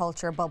crazy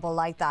culture bubble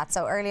like that.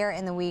 So earlier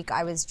in the week,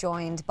 I was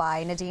joined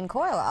by Nadine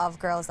Coyle of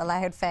Girls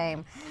Aloud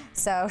fame.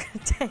 So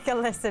take a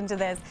listen to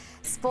this.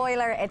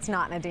 Spoiler, it's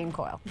not Nadine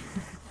Coyle.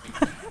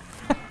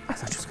 I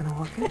thought she was gonna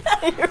walk in.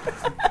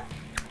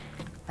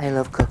 I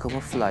love cooking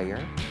with flour.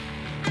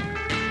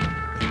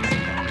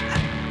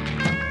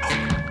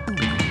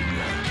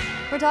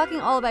 We're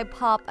talking all about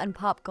pop and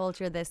pop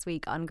culture this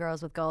week on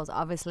Girls with Goals.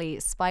 Obviously,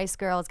 Spice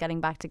Girls getting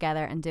back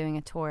together and doing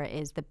a tour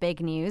is the big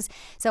news.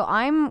 So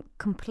I'm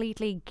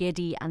completely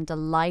giddy and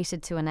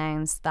delighted to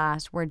announce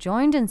that we're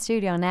joined in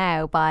studio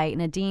now by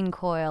Nadine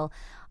Coyle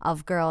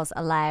of Girls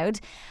Aloud.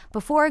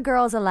 Before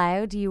Girls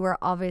Aloud, you were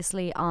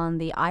obviously on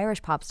the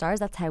Irish Pop Stars.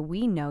 That's how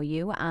we know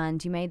you.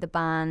 And you made the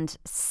band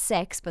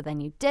Six, but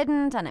then you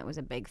didn't, and it was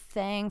a big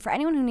thing. For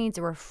anyone who needs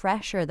a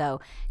refresher, though,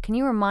 can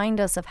you remind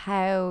us of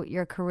how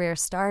your career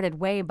started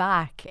way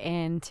back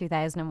in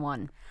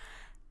 2001?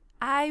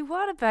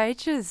 What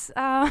about yous?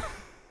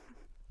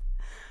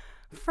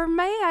 For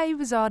me, I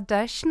was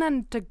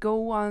auditioning to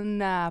go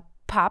on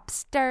Pop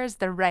Stars,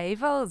 The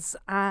Rivals,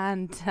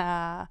 and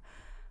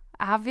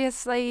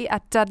obviously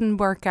it didn't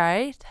work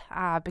out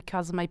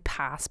because of my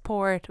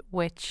passport,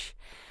 which,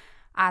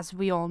 as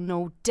we all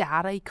know,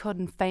 Daddy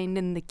couldn't find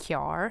in the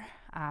car.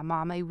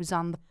 Mommy was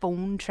on the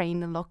phone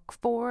trying to look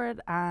for it,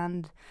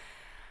 and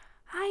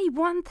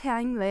one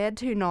thing led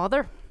to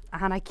another,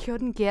 and I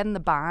couldn't get in the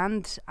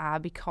band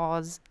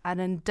because it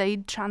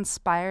indeed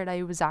transpired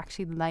I was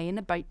actually lying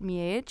about my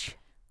age.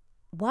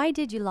 Why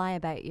did you lie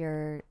about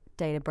your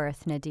date of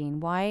birth, Nadine?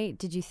 Why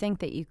did you think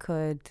that you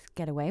could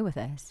get away with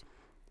it?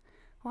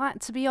 Well,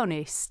 to be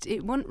honest,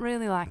 it wasn't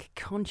really like a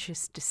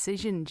conscious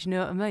decision, do you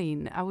know what I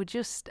mean? I was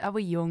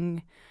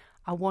young,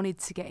 I wanted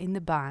to get in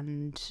the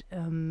band.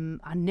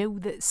 I knew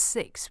that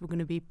Six were going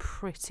to be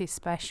pretty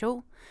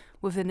special.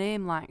 With a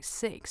name like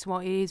Six,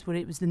 what it is,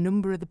 it was the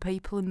number of the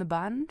people in the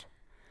band,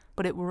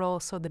 but it were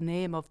also the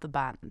name of the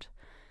band.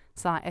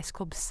 It's like S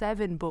Club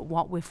 7, but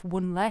what with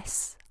one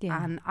less.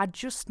 Yeah. And I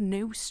just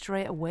knew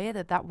straight away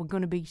that were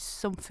going to be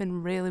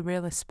something really,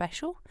 really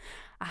special.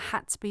 I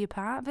had to be a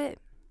part of it.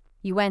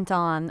 You went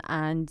on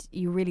and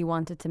you really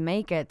wanted to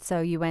make it,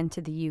 so you went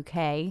to the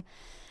UK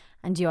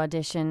and you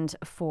auditioned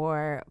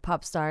for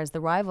Pop Stars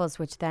The Rivals,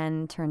 which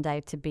then turned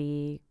out to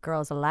be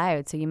Girls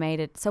Aloud. So you made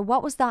it. So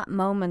what was that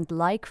moment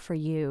like for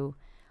you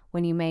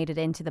when you made it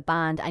into the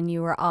band and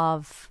you were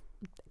of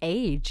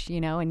age,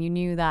 you know, and you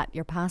knew that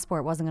your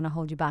passport wasn't going to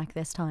hold you back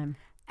this time?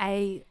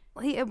 It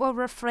was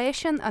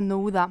refreshing. I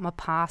know that my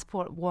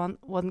passport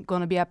wasn't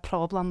going to be a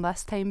problem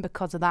this time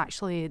because it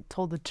actually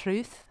told the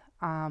truth.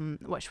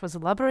 Which was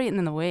liberating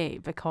in a way,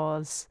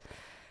 because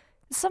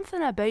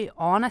something about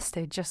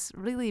honesty just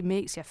really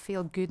makes you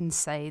feel good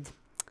inside.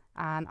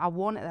 And I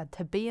wanted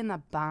to be in a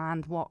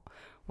band what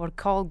were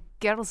called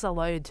Girls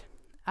Aloud,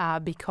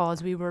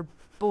 because we were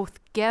both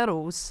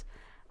girls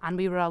and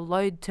we were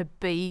allowed to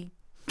be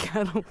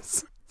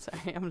girls.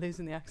 Sorry, I'm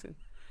losing the accent.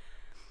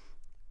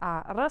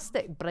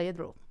 Rustic bread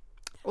roll.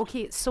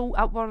 Okay, so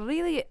it were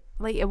really,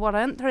 it were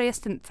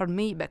interesting for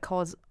me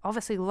because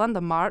obviously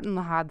Linda Martin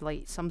had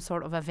some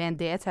sort of a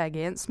vendetta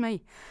against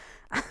me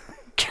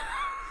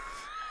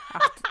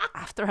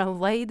after I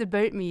lied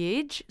about my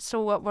age.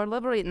 So it were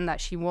liberating that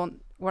she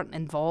weren't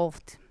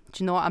involved.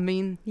 Do you know what I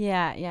mean?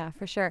 Yeah,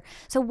 for sure.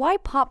 So why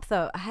pop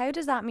though? How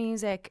does that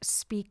music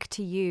speak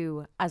to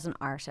you as an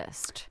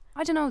artist?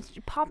 I don't know.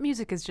 Pop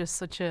music is just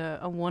such a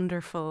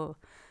wonderful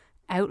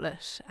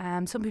outlet.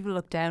 Some people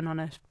look down on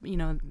it, you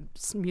know,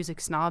 music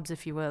snobs,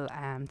 if you will.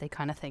 They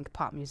kind of think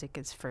pop music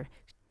is for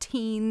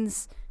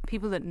teens,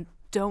 people that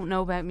don't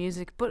know about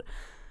music. But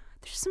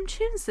there's some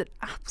tunes that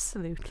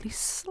absolutely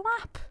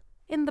slap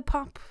in the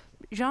pop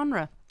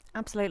genre.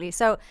 Absolutely.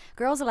 So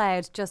Girls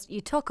Aloud,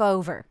 you took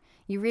over.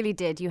 You really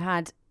did. You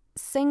had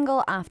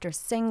single after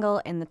single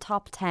in the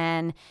top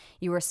 10.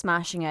 You were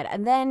smashing it.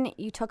 And then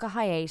you took a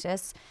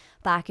hiatus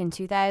back in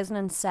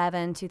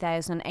 2007,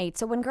 2008.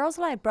 So when Girls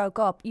Aloud broke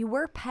up, you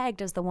were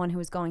pegged as the one who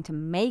was going to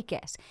make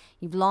it.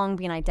 You've long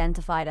been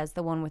identified as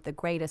the one with the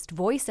greatest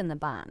voice in the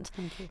band.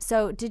 Thank you.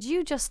 So did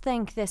you just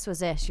think this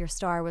was it? Your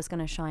star was going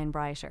to shine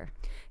brighter?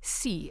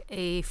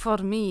 For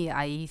me,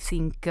 I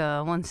think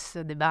once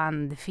the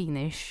band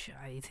finish,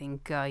 I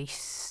think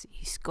it's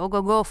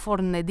go for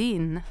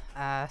Nadine.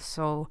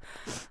 So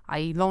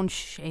I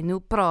launch a new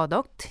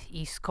product.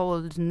 It's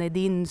called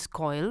Nadine's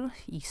Coil.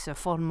 It's a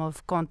form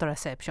of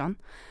contraception.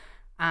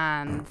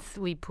 And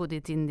we put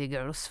it in the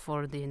girls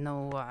for the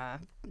no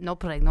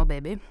peg, no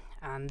baby.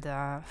 And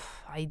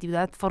I do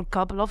that for a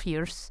couple of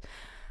years.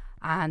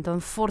 And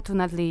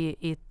unfortunately,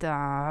 it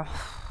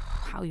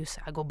how you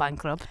say, I go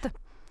bankrupt.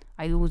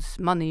 I lose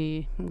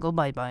money, go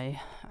bye-bye.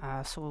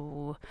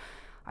 So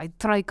I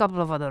try a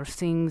couple of other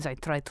things. I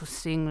try to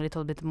sing a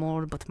little bit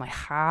more, but my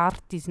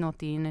heart is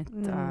not in it.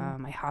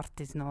 My heart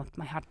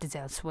is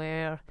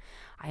elsewhere.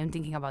 I am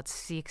thinking about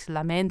sex,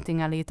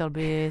 lamenting a little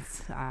bit.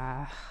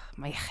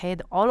 My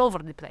head all over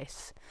the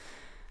place.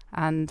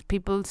 And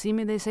people see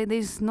me, they say,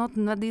 there's not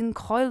Nadine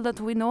Coyle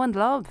that we know and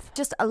love.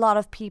 Just a lot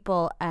of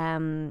people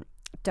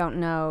don't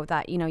know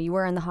that, you know, you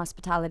were in the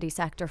hospitality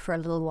sector for a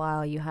little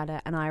while. You had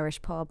an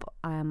Irish pub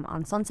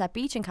on Sunset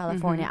Beach in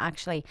California,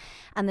 actually.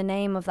 And the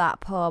name of that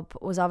pub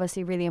was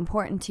obviously really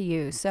important to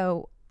you.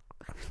 So...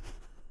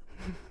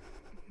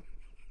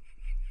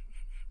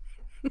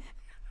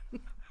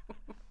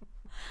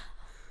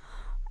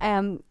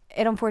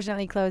 it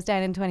unfortunately closed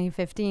down in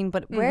 2015,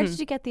 but where did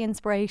you get the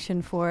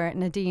inspiration for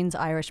Nadine's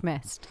Irish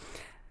Mist?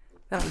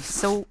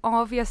 So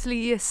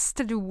obviously it's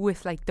to do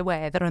with like the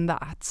weather and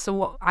that.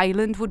 So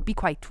Ireland would be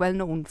quite well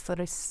known for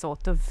this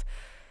sort of,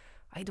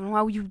 I don't know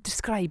how you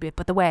describe it,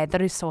 but the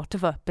weather is sort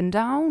of up and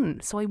down.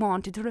 So I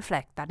wanted to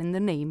reflect that in the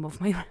name of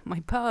my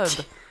pub.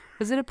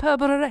 Was it a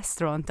pub or a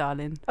restaurant,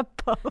 darling? A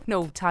pub.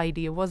 No,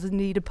 tidy. It was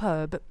indeed a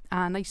pub.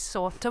 And I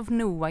sort of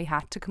knew I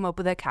had to come up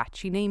with a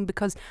catchy name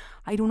because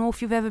I don't know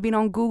if you've ever been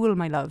on Google,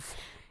 my love.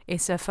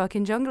 It's a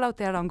fucking jungle out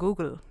there on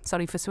Google.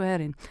 Sorry for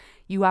swearing.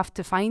 You have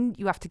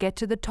to get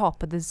to the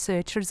top of the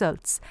search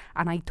results.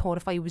 And I thought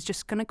if I was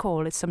just going to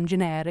call it some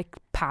generic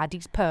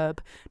Paddy's Pub,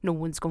 no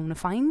one's going to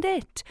find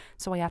it.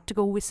 So I had to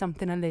go with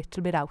something a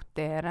little bit out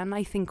there. And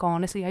I think,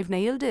 honestly, I've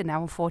nailed it.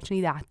 Now,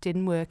 unfortunately, that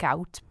didn't work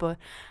out. But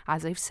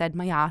as I've said,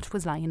 my heart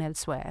was lying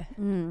elsewhere.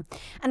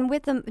 And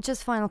with the,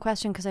 just final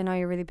question, because I know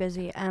you're really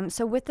busy.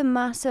 So with the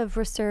massive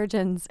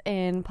resurgence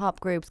in pop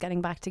groups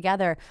getting back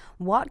together,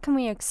 what can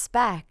we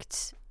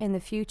expect in the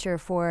future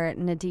for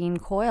Nadine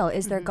Coyle?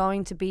 Is there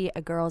going to be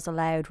a Girls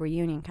Aloud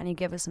reunion? Can you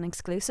give us an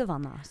exclusive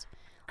on that?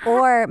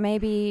 Or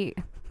maybe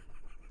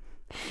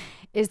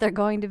is there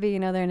going to be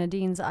another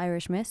Nadine's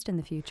Irish Mist in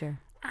the future?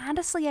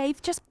 Honestly,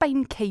 I've just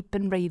been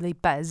keeping really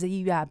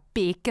busy,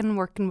 baking,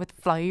 working with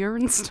flour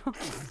and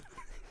stuff.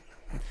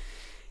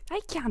 I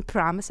can't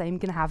promise I'm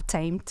going to have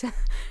time to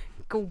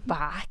go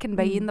back and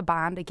be in the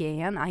band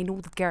again. I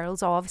know the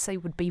girls obviously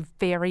would be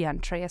very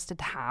interested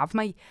to have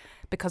me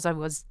because I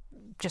was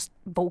just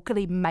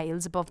vocally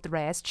miles above the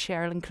rest,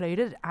 Cheryl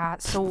included.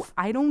 So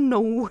I don't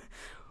know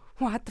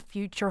what the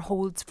future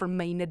holds for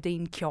me,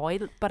 Nadine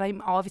Coyle, but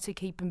I'm obviously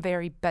keeping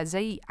very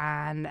busy,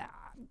 and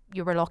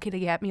you were lucky to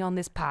get me on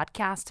this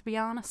podcast, to be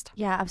honest.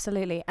 Yeah,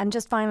 absolutely. And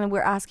just finally,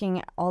 we're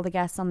asking all the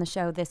guests on the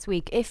show this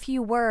week, if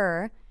you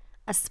were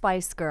a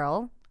Spice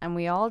Girl, and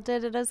we all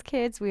did it as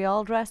kids, we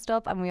all dressed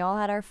up and we all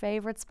had our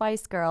favourite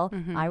Spice Girl.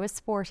 I was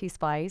Sporty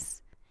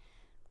Spice.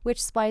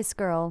 Which Spice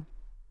Girl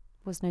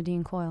was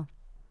Nadine Coyle?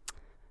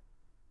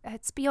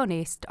 To be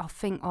honest, I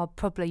think I'll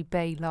probably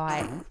be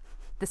like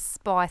the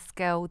Spice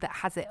Girl that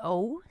has it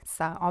all.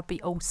 So I'll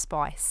be All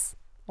Spice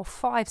or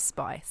Five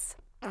Spice.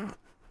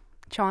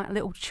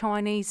 Little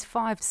Chinese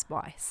Five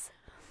Spice.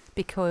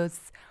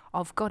 Because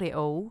I've got it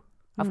all.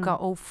 I've got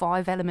all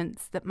 5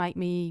 elements that make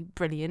me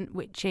brilliant,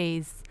 which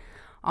is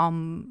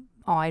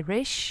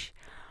Irish,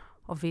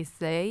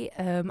 obviously.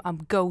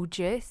 I'm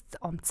gorgeous.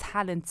 I'm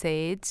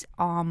talented.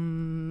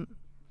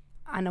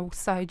 And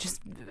also,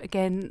 just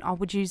again, I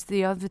would use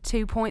the other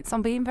 2 points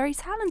on being very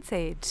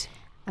talented.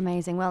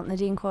 Amazing. Well,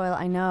 Nadine Coyle,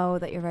 I know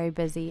that you're very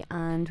busy,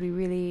 and we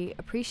really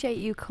appreciate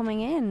you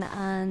coming in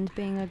and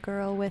being a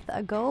girl with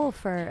a goal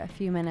for a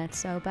few minutes.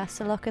 So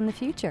best of luck in the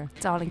future.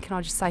 Darling, can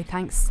I just say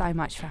thanks so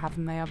much for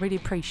having me. I really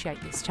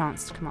appreciate this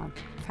chance to come on.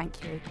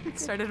 Thank you.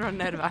 Started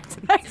running out of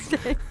accents.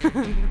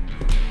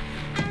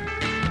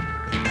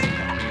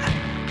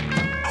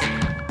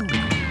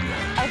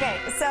 Okay,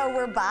 so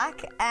we're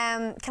back.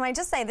 Can I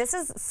just say, this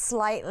is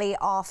slightly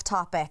off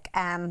topic,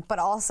 but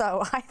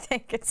also I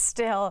think it's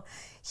still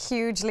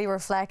hugely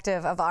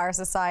reflective of our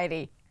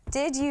society.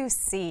 Did you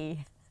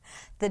see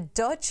the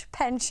Dutch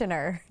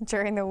pensioner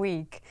during the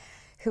week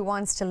who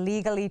wants to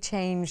legally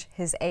change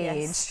his age?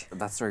 Yes.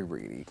 That story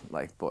really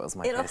boils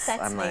my It piss.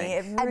 upsets I'm me. like,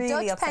 It A really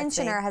Dutch upsets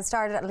pensioner me. has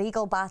started a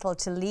legal battle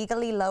to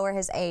legally lower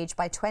his age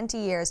by 20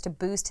 years to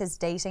boost his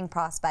dating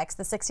prospects.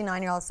 The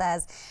 69-year-old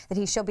says that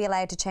he should be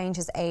allowed to change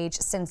his age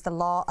since the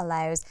law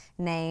allows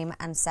name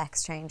and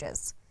sex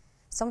changes.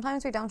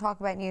 Sometimes we don't talk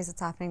about news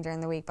that's happening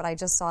during the week, but I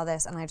just saw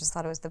this and I just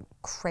thought it was the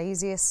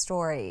craziest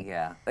story.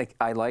 yeah, like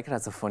I like it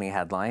as a funny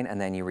headline, and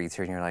then you read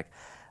through and you're like,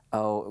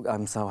 oh,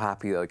 I'm so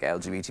happy like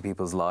LGBT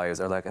people's lives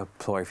are like a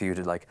ploy for you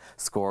to like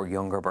score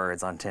younger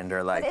birds on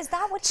Tinder. Like, But is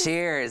that what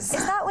cheers.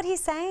 Is that what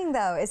he's saying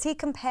though? Is he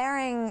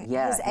comparing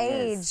his he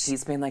age? is.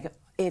 He's been like,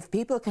 if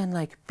people can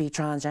like be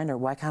transgender,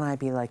 why can't I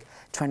be like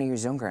 20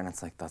 years younger? And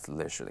it's like, that's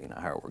literally not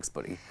how it works,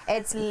 buddy.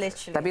 It's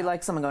literally. That'd be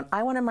like someone going,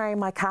 I want to marry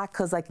my cat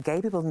because like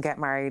gay people can get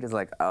married. It's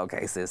like,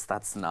 okay, sis,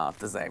 that's not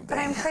the same thing. But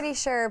I'm pretty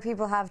sure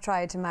people have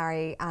tried to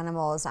marry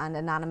animals and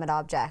inanimate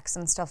objects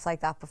and stuff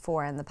like that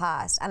before in the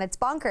past, and it's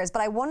bonkers.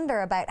 But I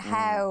wonder about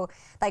how,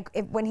 like,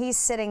 when he's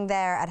sitting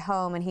there at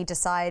home and he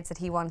decides that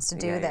he wants to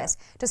do this,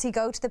 does he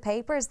go to the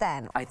papers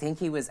then? I think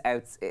he was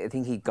out. I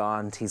think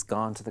he's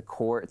gone to the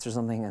courts or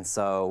something, and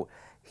so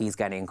he's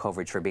getting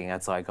coverage for being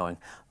outside, going,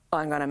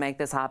 I'm gonna make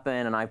this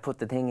happen, and I put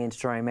the thing in to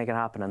try and make it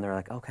happen, and they're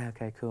like,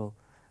 okay, cool.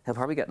 He'll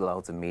probably get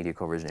loads of media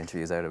coverage and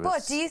interviews out of it.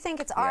 But do you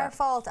think it's our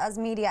fault as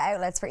media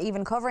outlets for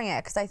even covering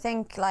it? Because I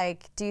think,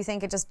 like, do you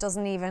think it just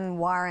doesn't even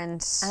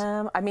warrant?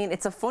 I mean,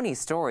 it's a funny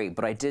story,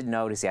 but I did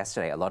notice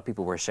yesterday a lot of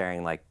people were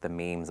sharing like the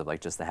memes of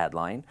like just the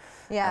headline.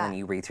 Yeah. And then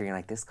you read through, and you're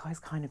like, this guy's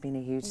kind of being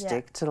a huge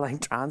dick to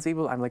like trans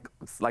people. I'm like,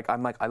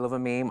 I love a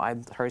meme.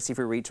 I'm thirsty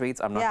for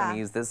retweets. I'm not going to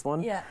use this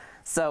one. Yeah.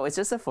 So it's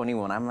just a funny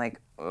one. I'm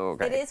like, oh,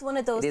 okay. It is one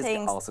of those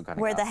things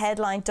where the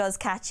headline does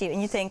catch you and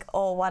you think,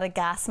 oh, what a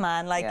gas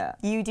man. Like,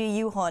 you do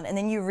you, hun. And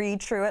then you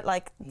read through it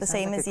like the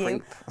same as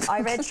you. I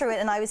read through it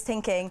and I was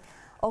thinking,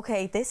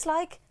 okay, this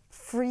like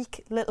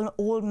freak little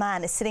old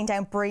man is sitting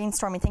down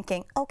brainstorming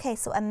thinking, okay,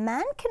 so a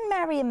man can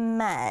marry a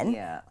man.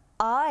 Yeah.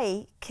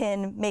 I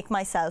can make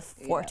myself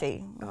 40.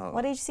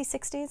 What age is he,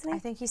 60, isn't he? I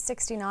think he's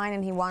 69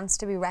 and he wants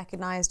to be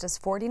recognised as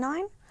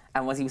 49.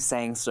 And was he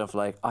saying stuff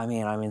like, I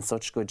mean, I'm in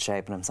such good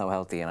shape and I'm so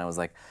healthy, and I was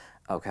like,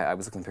 okay, I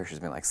was looking at pictures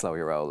being like, slow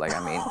your roll. Like, I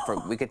mean,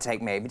 we could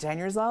take maybe 10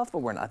 years off,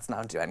 but let's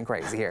not do anything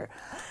crazy here.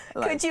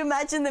 Like, could you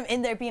imagine them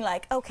in there being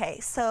like, okay,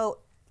 so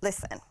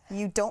listen,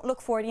 you don't look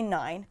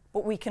 49,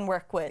 but we can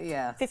work with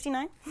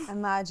 59?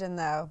 Imagine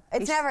though.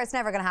 It's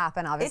never going to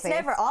happen, obviously. It's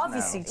never,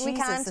 obviously, Jesus, we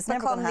can't it's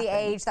never become gonna the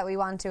happen. age that we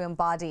want to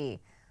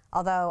embody.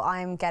 Although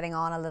I'm getting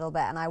on a little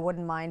bit and I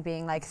wouldn't mind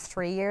being like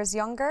 3 years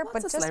younger.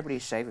 But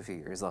celebrities shave a few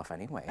years off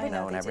anyway.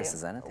 No one ever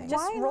says anything.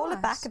 Just roll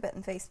it back a bit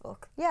on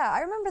Facebook. Yeah,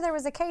 I remember there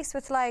was a case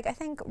with like, I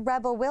think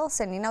Rebel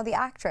Wilson, you know, the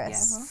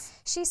actress. Yes.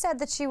 She said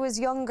that she was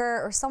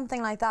younger or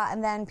something like that,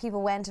 and then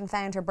people went and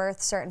found her birth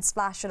cert and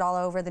splashed it all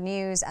over the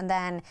news, and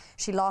then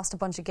she lost a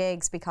bunch of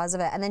gigs because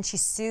of it, and then she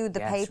sued the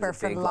paper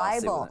for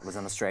libel. It was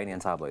an Australian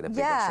tabloid, a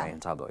big Australian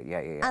tabloid. Yeah.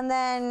 And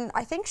then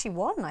I think she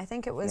won. I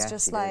think it was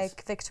just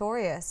like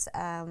victorious.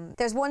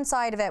 There's one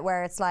side of it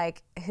where it's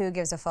like, who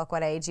gives a fuck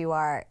what age you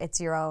are? It's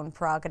your own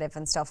prerogative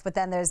and stuff. But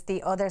then there's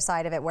the other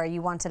side of it where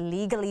you want to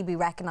legally be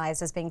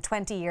recognised as being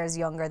 20 years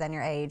younger than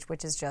your age,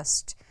 which is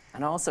just...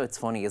 And also, it's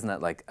funny, isn't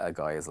it? Like, a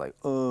guy is like,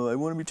 oh, I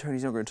want to be 20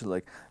 years younger to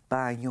like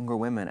bang younger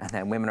women. And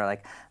then women are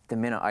like, the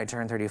minute I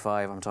turn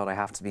 35, I'm told I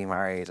have to be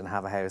married and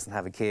have a house and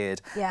have a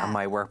kid. Yeah. And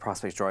my work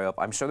prospects dry up.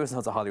 I'm sure there's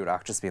lots of Hollywood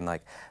actors being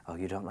like, oh,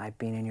 you don't like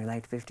being in your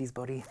late 50s,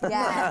 buddy?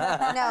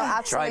 Yeah, no,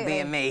 absolutely. Try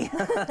being me.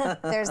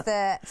 There's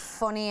the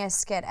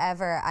funniest skit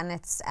ever, and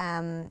it's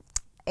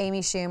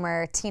Amy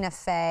Schumer, Tina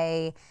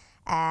Fey,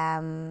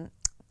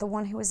 the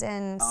one who was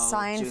in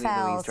Seinfeld.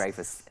 Julie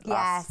Louis-Dreyfus.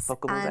 Yes, the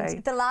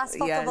last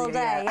fuckable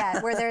day.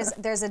 Yeah, where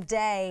there's a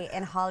day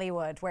in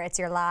Hollywood where it's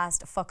your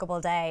last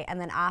fuckable day,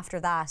 and then after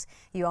that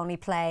you only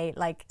play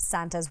like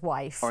Santa's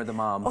wife or the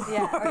mom, or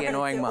the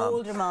annoying mom,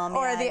 older mom,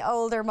 or the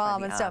older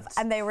mom and stuff. aunt.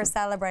 And they were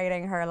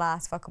celebrating her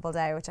last fuckable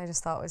day, which I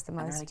just thought was the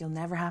most. And they're like, you'll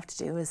never have to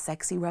do a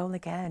sexy role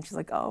again. She's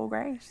like, oh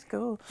great,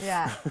 cool.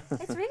 Yeah.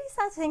 It's really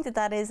sad to think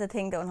that is a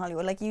thing though in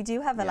Hollywood. Like, you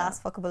do have a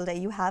last fuckable day,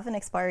 you have an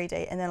expiry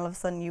date, and then all of a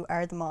sudden you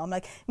are the mom.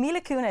 Like,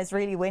 Mila Kunis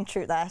really went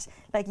through that.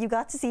 Like, you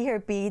got to see her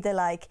be the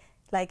like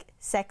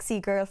sexy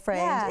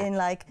girlfriend in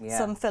like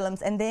some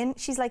films, and then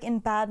she's like in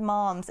Bad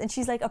Moms, and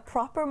she's like a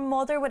proper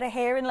mother with her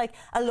hair in like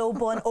a low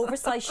bun,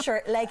 oversized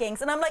shirt,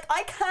 leggings, and I'm like,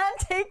 I can't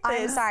take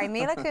this. I'm sorry,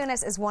 Mila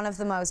Kunis is one of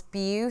the most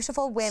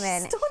beautiful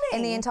women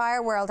in the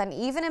entire world, and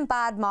even in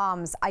Bad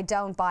Moms, I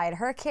don't buy it.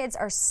 Her kids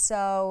are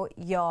so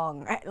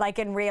young, like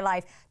in real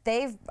life.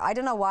 I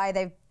don't know why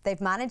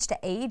they've managed to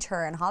age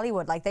her in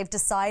Hollywood. Like, they've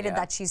decided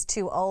that she's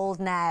too old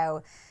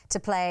now to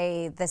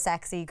play the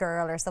sexy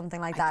girl or something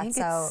like that. I think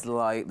it's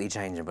slightly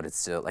changing, but it's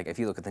still, like, if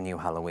you look at the new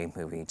Halloween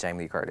movie,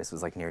 Jamie Lee Curtis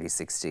was like nearly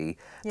 60.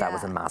 That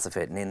was a massive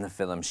hit. And in the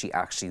film, she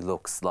actually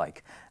looks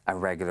like a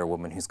regular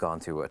woman who's gone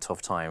through a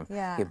tough time.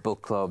 Yeah. You had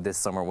Book Club this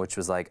summer, which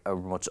was like a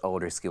much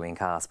older skewing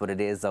cast, but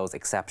it is those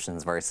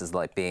exceptions versus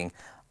like being...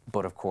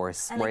 But of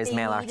course, whereas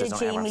male actors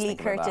don't ever Jamie Lee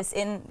Curtis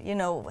in, you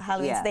know,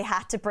 Halloween, so they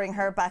had to bring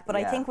her back. But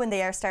I think when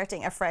they are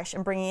starting afresh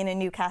and bringing in a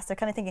new cast, they're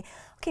kind of thinking,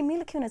 okay,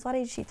 Mila Kunis, what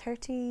age is she?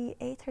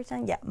 38,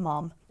 39? Yeah,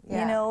 mom.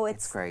 Yeah. You know,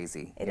 it's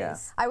crazy. It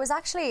is. I was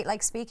actually,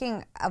 like,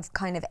 speaking of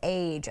kind of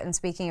age and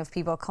speaking of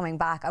people coming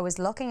back, I was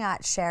looking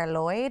at Cher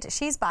Lloyd.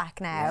 She's back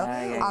now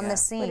on the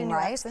scene,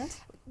 right? Accent.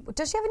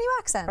 Does she have a new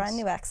accent? Brand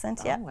new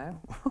accent, yeah. Oh,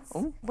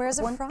 wow. Where's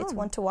it from? It's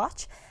one to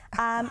watch.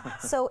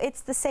 So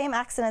it's the same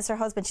accent as her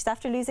husband. She's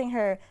after losing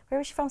her, where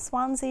was she from,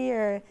 Swansea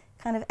or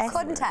kind of...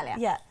 Couldn't tell you.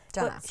 Yeah,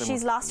 Don't but know.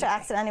 she's lost her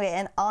accent anyway.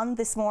 And on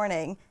This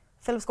Morning,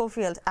 Philip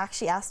Schofield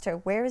actually asked her,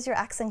 where is your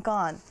accent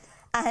gone?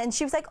 And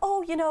she was like,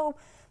 oh, you know,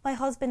 my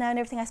husband now and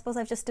everything, I suppose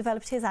I've just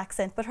developed his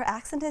accent. But her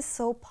accent is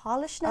so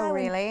polished now. Oh,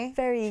 really? And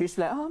very. She used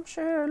to be like, oh, I'm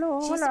sure,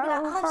 Lord. She used to be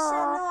like,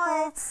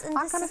 oh, shit, no,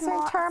 I'm going to sing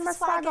Terma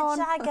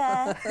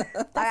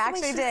Swagger. I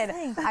actually did.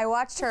 I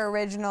watched her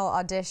original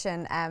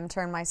audition,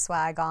 Turn My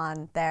Swag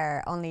On,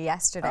 there only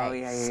yesterday. Oh,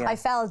 yeah. I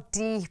fell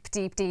deep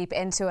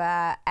into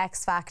a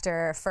X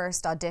Factor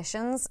first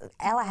auditions.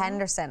 Ella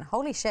Henderson,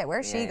 holy shit,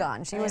 where's she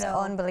gone? She was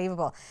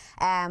unbelievable.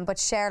 But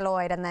Cher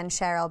Lloyd and then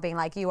Cheryl being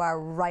like, you are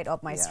right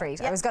up my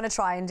street. I was going to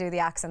try and do the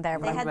accent there,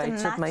 but They had right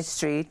the up my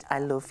street. I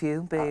love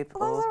you, babe. that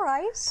was all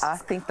right. I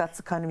think that's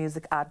the kind of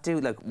music I'd do.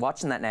 Like,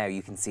 watching that now,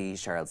 you can see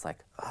Cheryl's like,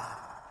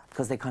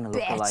 because they kind of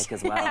look Bitch. alike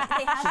as well.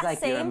 They have She's the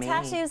like, you're same me.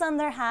 tattoos on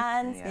their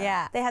hands.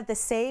 Yeah. They have the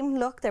same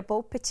look. They're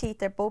both petite.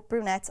 They're both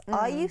brunettes.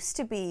 I used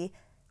to be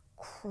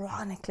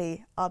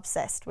chronically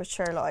obsessed with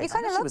Cher Lloyd. You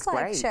kind of she look was like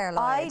great. Cher Lloyd.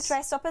 I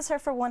dressed up as her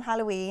for one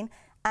Halloween,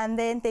 and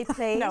then they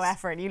played. No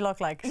effort, you look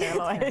like Cher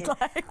Lloyd.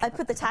 I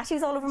put the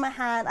tattoos all over my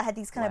hand. I had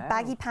these kind of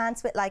baggy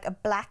pants with like a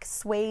black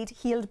suede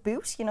heeled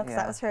boot, you know,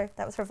 because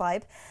that was her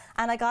vibe.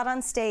 And I got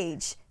on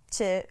stage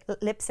to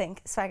lip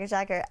sync Swagger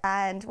Jagger,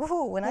 and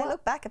when I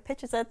look back at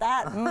pictures of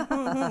that,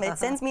 it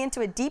sends me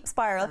into a deep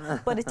spiral.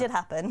 But it did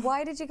happen.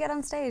 Why did you get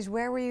on stage?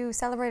 Where were you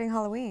celebrating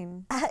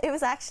Halloween? It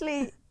was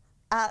actually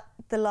at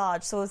the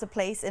Lodge, so it was a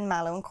place in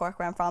Mallow in Cork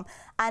where I'm from,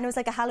 and it was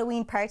like a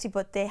Halloween party,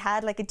 but they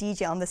had like a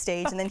DJ on the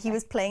stage, and then he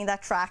was playing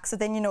that track, so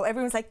then, you know,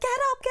 everyone's like, get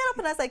up,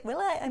 and I was like, will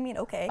I? I mean,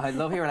 okay. I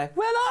love you. Like,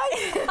 will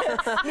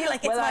I? Me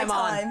like, it's Well, my I'm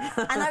on.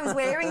 time. And I was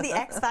wearing the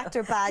X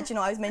Factor badge, you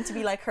know, I was meant to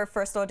be like her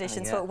first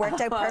audition, so it worked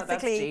out That's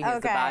perfectly. genius. The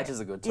Okay. badge is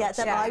a good touch. Yeah,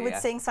 that I would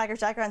sing Swagger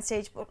Jagger on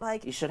stage, but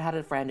like, You should have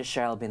had a friend of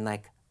Cheryl being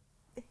like,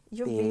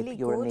 you're babe, really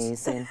you're good.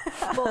 amazing.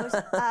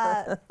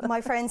 But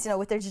my friends, you know,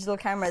 with their digital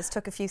cameras,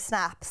 took a few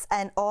snaps,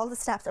 and all the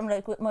snaps, I'm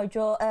like with my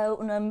jaw out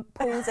and I'm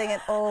posing, and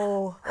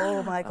oh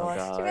my gosh.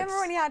 God. Do you remember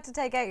when you had to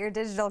take out your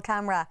digital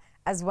camera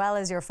as well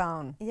as your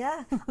phone?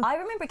 Yeah, I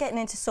remember getting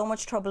into so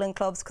much trouble in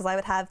clubs because I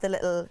would have the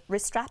little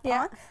wrist strap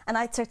on, and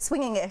I'd start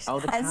swinging it Oh,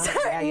 the and camera.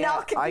 start Yeah, yeah.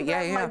 knocking people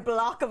out my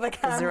block of a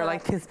camera. Because they were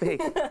like this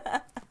big.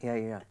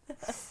 Yeah.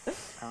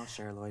 Oh,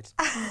 Cher Lloyd.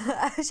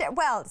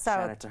 Well, so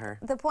Shout out to her.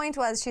 the point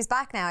was she's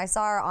back now. I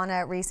saw her on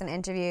a recent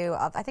interview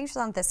of, I think she was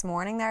on This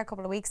Morning there a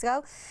couple of weeks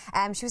ago.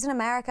 She was in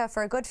America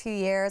for a good few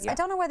years. Yeah. I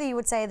don't know whether you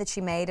would say that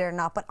she made it or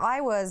not, but I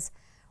was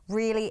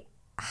really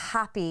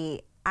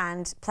happy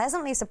and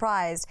pleasantly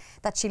surprised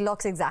that she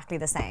looks exactly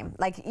the same.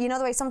 Like, you know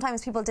the way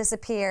sometimes people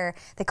disappear,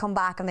 they come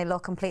back and they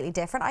look completely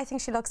different? I think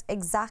she looks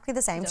exactly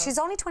the same. She's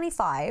only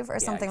 25 or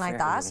something like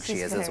that. She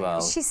is as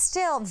well. She's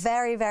still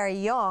very, very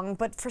young,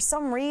 but for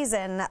some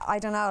reason, I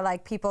don't know,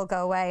 like people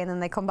go away and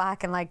then they come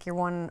back and like you're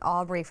one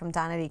Aubrey from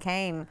Danity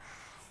Kane.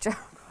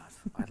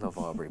 I love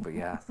Aubrey, but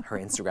yeah, her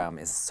Instagram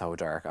is so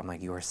dark. I'm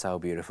like, you are so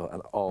beautiful,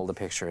 and all the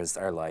pictures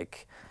are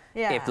like.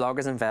 Yeah. If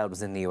Bloggers Unveiled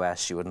was in the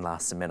US, she wouldn't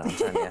last a minute, I'm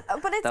telling you.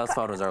 But it's Those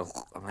photos are.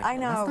 I'm like, I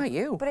know. That's not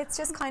you. But it's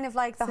just kind of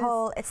like the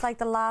whole, it's like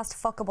the last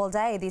fuckable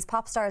day. These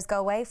pop stars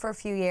go away for a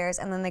few years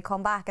and then they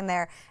come back and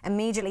they're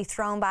immediately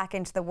thrown back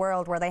into the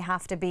world where they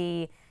have to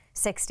be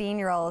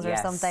 16-year-olds or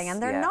Yes, something.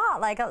 And they're yeah.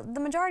 not. Like, the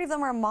majority of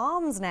them are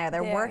moms now.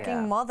 They're working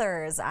Yeah.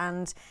 mothers,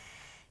 and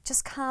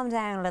just calm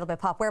down a little bit,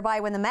 Pop. Whereby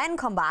when the men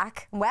come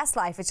back,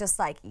 Westlife, it's just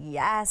like,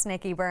 yes,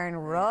 Nikki Byrne,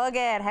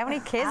 rugged. How many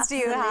kids do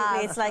you Absolutely.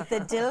 have? It's like the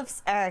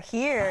DILFs are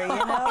here, you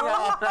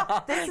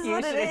know? This is You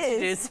what should it is.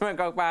 introduce them and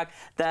go back.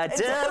 The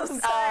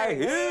Dilfs are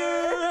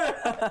here.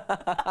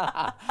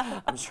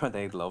 I'm sure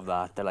they'd love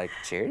that. They're like,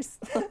 cheers.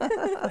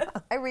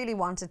 I really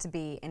wanted to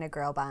be in a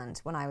girl band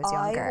when I was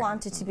younger. I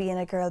wanted to be in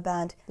a girl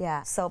band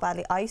Yeah. so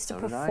badly. I used to So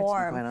did I, to be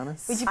perform. quite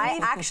honest. Would you I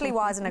believe actually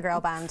was in a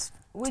girl band,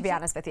 to be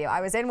honest with you.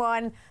 I was in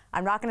one.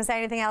 I'm not going to say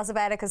anything else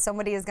about it because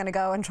somebody is going to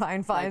go and try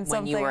and find Like when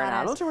something you were an on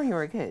it. adult or when you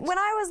were a kid? When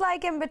I was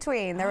like in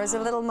between, there was a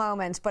little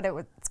moment, but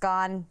it's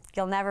gone.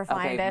 You'll never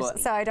find Okay, it, but-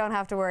 so I don't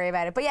have to worry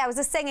about it. But yeah, it was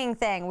a singing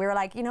thing. We were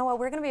like, you know what,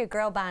 we're going to be a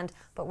girl band,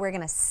 but we're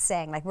going to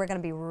sing. Like, we're going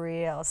to be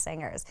real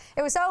singers.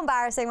 It was so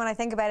embarrassing when I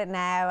think about it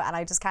now, and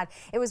I just can't.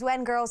 It was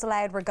when Girls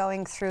Aloud were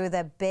going through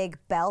the big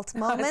belt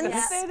moments. Yeah.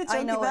 Say the I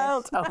chunky know it.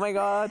 belt. Oh my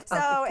God.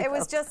 So it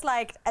was just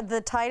like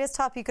the tightest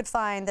top you could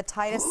find, the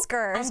tightest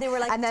skirt. And they were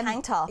like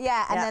tank top.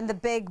 Yeah, and Yeah. then the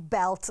big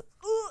belt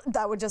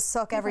that would just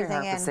suck everything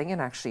Very hard in. for singing,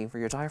 actually, for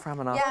your diaphragm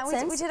and all. Yeah, we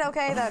Since- did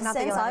okay though. Not that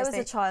Since you'll I ever was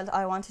see. a child,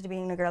 I wanted to be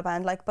in a girl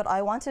band, like, but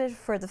I wanted it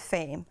for the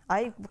fame.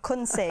 I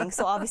couldn't sing,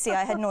 so obviously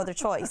I had no other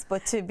choice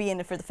but to be in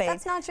it for the fame.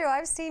 That's not true.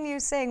 I've seen you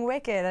sing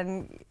Wicked,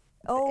 and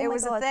Oh it my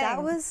was God, a thing.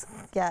 that was,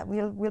 yeah,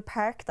 we'll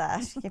park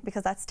that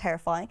because that's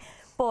terrifying.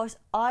 But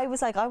I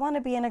was like, I want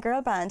to be in a girl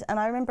band. And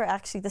I remember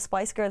actually the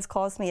Spice Girls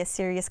caused me a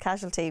serious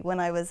casualty when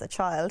I was a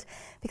child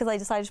because I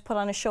decided to put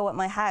on a show at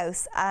my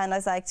house. And I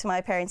was like to my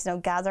parents, you know,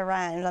 gather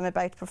around, I'm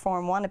about to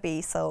perform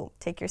Wannabe, so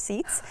take your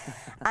seats.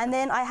 And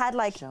then I had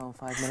like Show in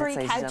 5 minutes, 3 ladies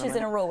and couches in a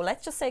gentlemen. row.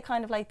 Let's just say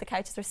kind of like the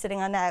couches we're sitting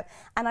on now.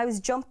 And I was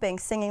jumping,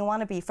 singing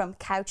Wannabe from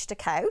couch to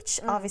couch,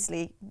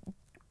 obviously,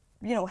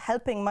 you know,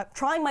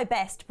 trying my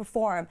best to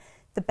perform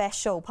the best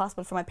show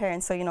possible for my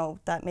parents, so you know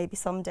that maybe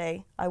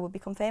someday I would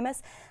become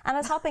famous. And I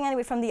was hopping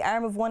anyway from the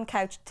arm of one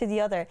couch to the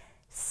other,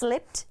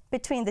 slipped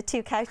between the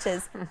two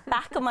couches,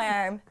 back of my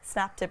arm,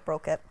 snapped it,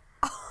 broke it.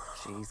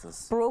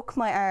 Jesus. Broke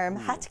my arm.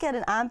 Had to get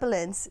an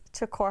ambulance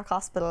to Cork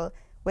Hospital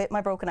with my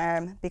broken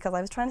arm because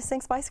I was trying to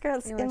sing Spice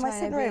Girls You were in my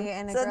trying to sitting be room.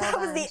 in a So girl that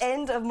was band. the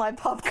end of my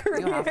pop career.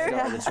 You have to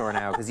go to the tour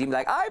now because you'd be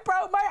like, I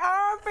broke my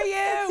arm for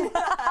you.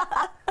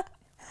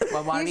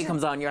 When one of me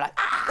comes on, you're like,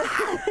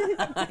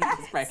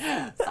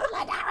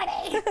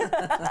 solidarity.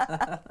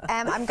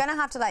 I'm going to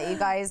have to let you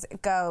guys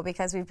go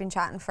because we've been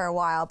chatting for a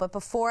while. But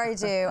before I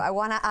do, I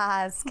want to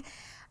ask,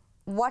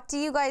 what do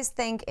you guys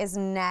think is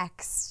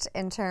next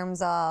in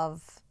terms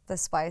of the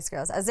Spice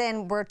Girls? As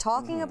in, we're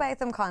talking about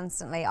them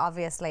constantly,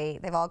 obviously.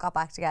 They've all got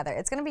back together.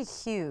 It's going to be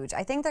huge.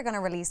 I think they're going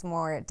to release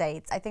more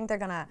dates. I think they're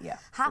going to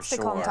have to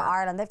come to sure.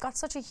 Ireland. They've got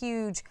such a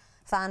huge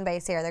fan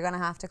base here. They're going to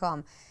have to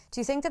come. Do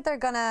you think that they're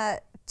going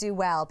to do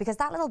well? Because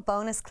that little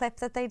bonus clip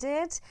that they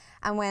did,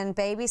 and when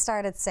Baby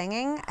started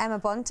singing, Emma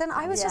Bunton,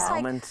 I was just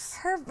like, Moments.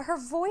 her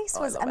voice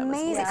was love Emma's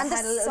amazing. voice. And Yeah, I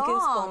had a the little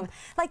song, goosebump.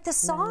 like the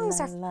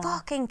songs are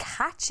fucking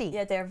catchy.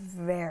 Yeah, they're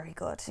very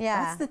good.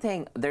 Yeah. That's the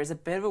thing. There's a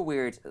bit of a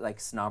weird like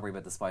snobbery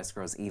about the Spice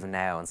Girls even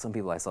now, and some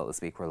people I saw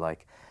this week were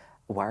like,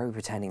 why are we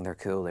pretending they're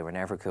cool? They were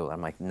never cool.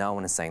 I'm like, no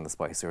one is saying the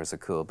Spice Girls are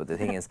cool, but the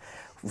thing is,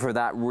 for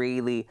that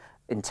really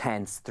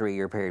intense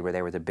 3-year period where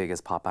they were the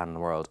biggest pop band in the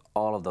world,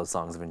 all of those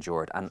songs have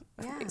endured. And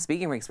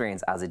speaking from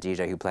experience as a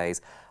DJ who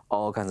plays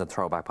all kinds of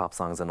throwback pop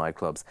songs in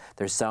nightclubs,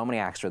 there's so many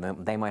extra.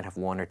 They might have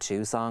 1 or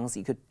 2 songs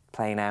you could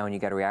play now and you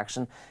get a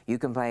reaction. You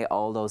can play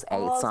all those 8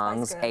 All Spice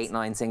songs, Girls. 8,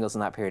 9 singles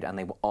in that period, and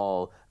they will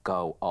all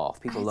go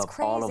off. People It's love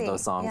all of crazy,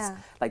 those songs. yeah.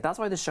 Like, that's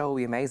why the show will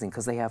be amazing,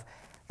 because they have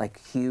like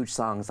huge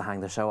songs to hang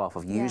the show off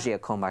of. Usually a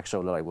comeback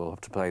show, they're like, we'll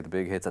have to play the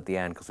big hits at the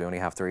end because we only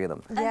have 3 of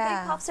them. And big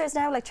pop stars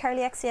now, like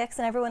Charlie XCX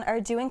and everyone, are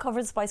doing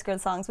covers of Spice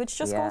Girls songs, which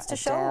just goes to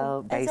show.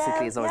 Adele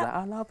basically is always yeah. like,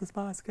 I love the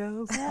Spice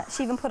Girls. Yeah,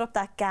 she even put up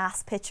that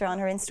gas picture on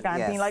her Instagram,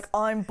 Yes. being like,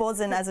 "I'm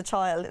buzzing as a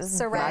child." It was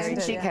Surrounded.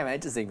 Imagine she Yeah. came out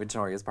to sing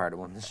Victoria's part of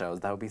one of the shows.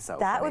 That would be so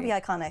that would funny. be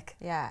iconic.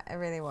 Yeah, it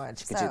really would.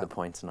 Could do the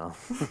point and all.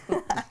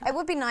 It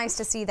would be nice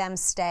to see them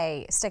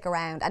stick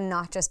around and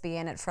not just be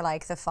in it for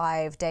like the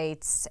 5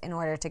 dates in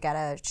order to get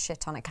a shit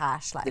ton of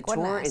cash. Like, The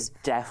wouldn't tour it? is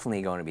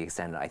definitely going to be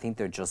extended. I think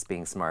they're just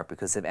being smart,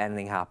 because if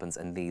anything happens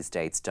and these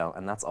dates don't,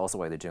 and that's also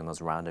why they're doing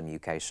those random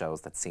UK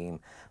shows that seem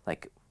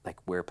like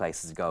weird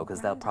places to go,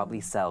 because they'll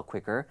probably sell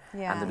quicker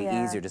Yeah. and they'll be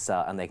Yeah. easier to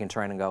sell, and they can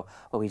turn and go,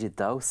 well, we did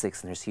those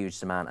 6 and there's huge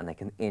demand, and they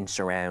can inch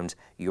around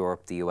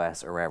Europe, the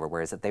US, or wherever.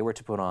 Whereas if they were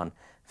to put on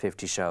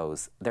 50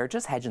 shows, they're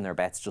just hedging their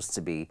bets just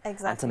to be and to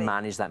Exactly.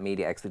 manage that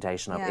media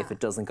expectation of Yeah. if it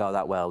doesn't go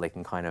that well, they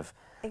can kind of.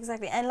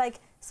 Exactly. And like,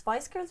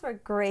 Spice Girls were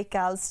great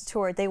gals to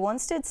tour. They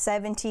once did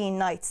 17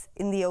 nights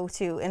in the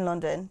O2 in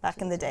London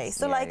back in the day.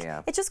 So Yeah, like,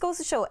 yeah. it just goes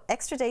to show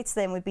extra dates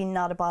then would be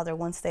not a bother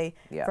once they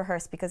Yeah.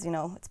 rehearse, because, you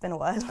know, it's been a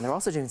while. And they're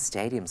also doing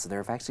stadiums, so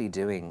they're actually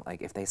doing,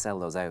 like, if they sell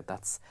those out,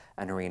 that's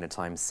an arena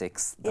times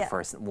 6 the Yeah.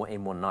 first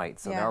in one night.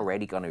 So Yeah. they're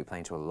already going to be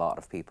playing to a lot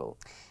of people.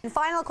 And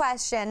final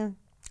question.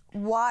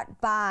 What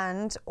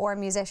band or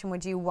musician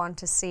would you want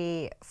to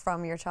see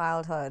from your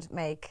childhood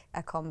make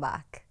a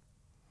comeback?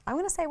 I'm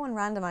going to say one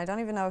random. I don't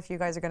even know if you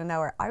guys are going to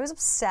know her. I was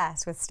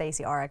obsessed with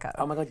Stacey Orico.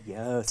 Oh my God,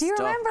 yes. Do you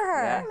remember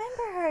her? I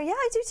remember her. Yeah,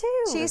 I do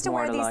too. She used to more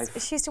wear to these.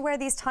 life. She used to wear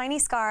these tiny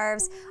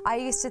scarves. I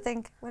used to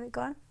think, what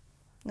go on?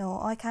 No,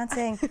 I can't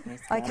sing.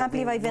 I can't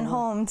believe I've been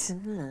homed.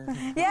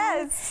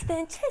 Yes.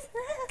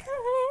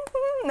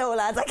 No,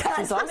 lads, I can't.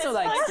 She's also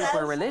like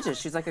super religious.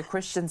 She's like a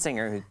Christian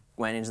singer who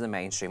went into the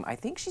mainstream. I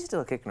think she's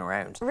still kicking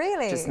around.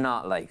 Really? Just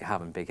not like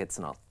having big hits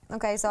and all.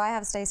 Okay, so I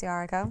have Stacey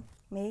Orico.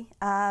 Me.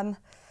 I'm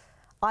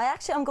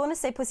going to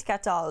say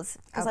Pussycat Dolls,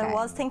 because Okay. I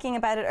was thinking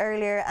about it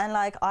earlier, and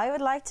like, I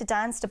would like to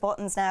dance to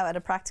buttons now at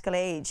a practical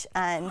age,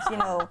 and you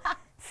know,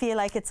 feel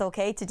like it's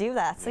okay to do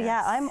that. So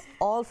yeah, I'm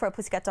all for a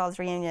Pussycat Dolls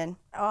reunion.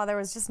 Oh, there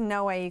was just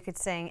no way you could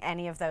sing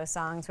any of those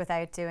songs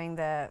without doing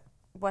the.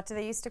 What do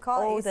they used to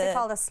call it? Oh, They used to the-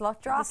 call the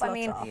slut drop. slut I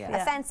mean, drop, yeah.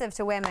 offensive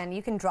to women.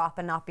 You can drop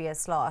and not be a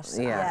slut.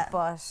 Yeah.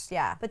 But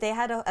yeah. But they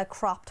had a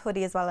cropped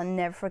hoodie as well, and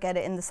never forget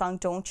it, in the song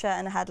Don't Ya,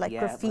 and it had like Yeah,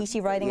 graffiti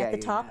but- writing yeah, at the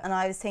top, yeah. and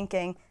I was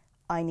thinking,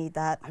 I need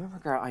that. I remember a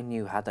girl I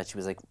knew had that. She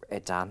was like a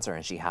dancer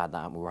and she had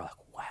that, and we were like,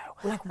 wow.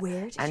 Like,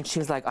 where did And she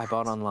was like, I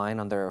bought online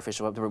on their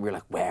official website. We were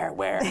like, where?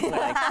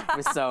 Like, it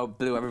was so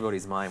blew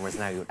everybody's mind. Whereas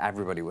now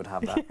everybody would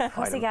have that. item.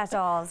 Pussycat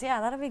Dolls. Yeah,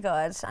 that'd be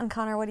good. And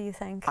Connor, what do you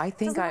think? I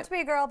think Doesn't have to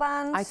be a girl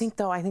band. I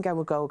think I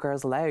would go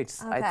Girls Aloud.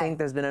 I Okay. think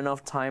there's been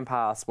enough time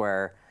passed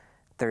where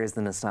there is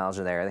the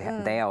nostalgia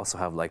there. They also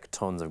have like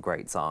tons of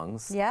great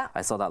songs. Yeah.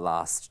 I saw that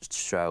last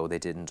show they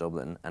did in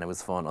Dublin and it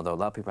was fun. Although a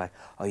lot of people are like,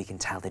 oh, you can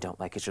tell they don't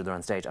like each other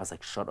on stage. I was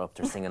like, shut up,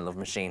 they're singing Love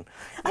Machine.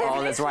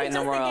 All is right in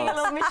the Just thinking a world.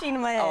 Love Machine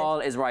in my head. All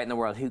is right in the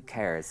world. Who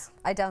cares?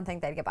 I don't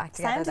think they'd get back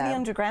together. Sound of the though.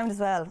 Underground as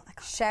well.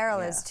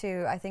 Cheryl is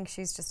too. I think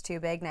she's just too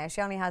big now.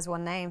 She only has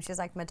one name. She's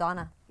like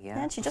Madonna. Yeah.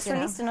 And she just You know?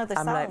 released another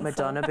I'm song. like so-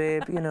 Madonna,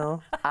 babe, you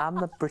know. I'm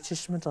the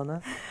British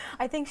Madonna.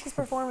 I think she's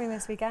performing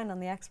this weekend on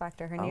the X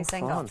Factor, her new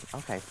single. Fun.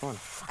 Okay, fun.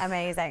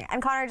 Amazing.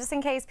 And Connor, just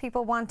in case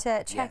people want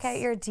to check Yes. out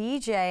your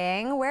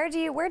DJing, where do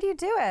you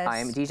do it? I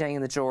am DJing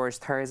in the George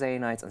Thursday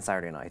nights and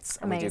Saturday nights.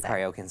 And we do Amazing.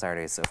 karaoke on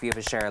Saturdays. So if you have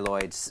a Cher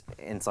Lloyd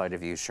inside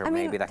of you, sure,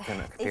 mean, maybe that can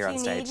appear on If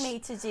you stage. need me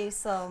to do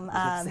some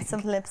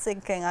lip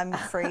syncing, I'm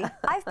free.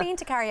 I've been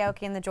to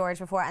karaoke in the George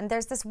before, and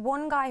there's this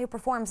one guy who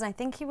performs, and I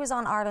think he was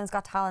on Ireland's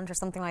Got Talent or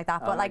something like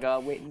that. But Oh my like,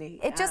 God, Whitney.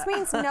 it just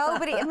means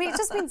nobody. I mean, it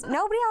just means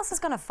nobody else is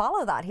going to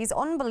follow that. He's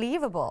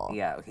unbelievable.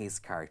 Yeah, he's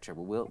a character,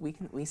 but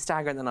we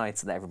stagger the night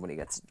so that everybody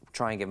gets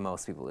try and give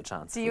most people a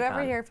chance. Do if you we ever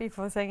can. hear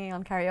people singing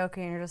on karaoke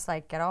and you're just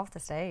like, get off the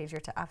stage?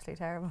 You're absolutely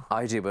terrible.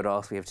 I do, but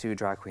also we have two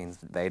drag queens,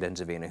 Veda and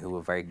Davina, who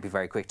will be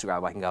very quick to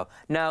grab. I can go,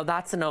 no,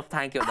 that's enough,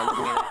 thank you. And they're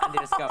looking at it and they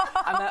just go,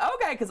 I'm like,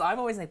 okay, because I'm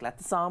always like, let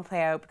the song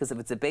play out, because if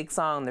it's a big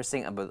song, they're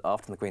singing, but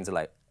often the queens are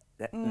like,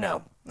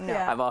 no.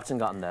 Yeah. I've often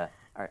gotten the,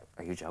 are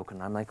you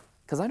joking? I'm like,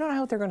 because I don't know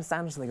how they're going to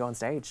stand until they go on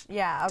stage.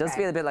 Yeah, It does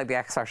okay. feel a bit like the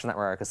X Factor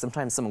Network, because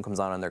sometimes someone comes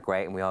on and they're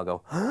great and we all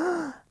go,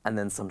 and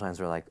then sometimes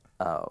we're like,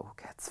 oh,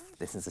 okay,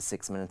 this is a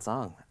 6-minute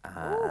song.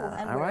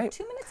 And all we're right.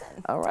 2 minutes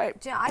in. All right.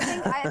 Do you know,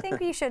 I think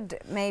you should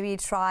maybe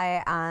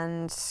try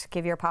and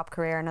give your pop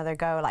career another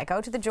go. Like, go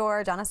to the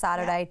George on a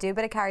Saturday, do a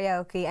bit of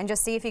karaoke, and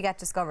just see if you get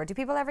discovered. Do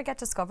people ever get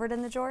discovered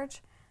in the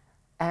George?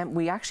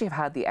 We actually have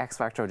had the X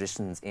Factor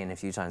auditions in a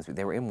few times.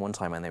 They were in one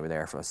time and they were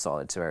there for a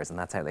solid 2 hours, and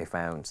that's how they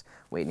found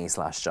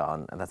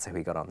Whitney/John, and that's how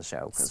he got on the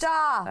show. 'Cause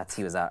Stop.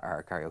 He was at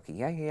our karaoke.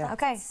 Yeah.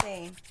 Okay.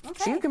 Insane. So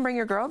Okay. you can bring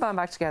your girl band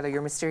back together,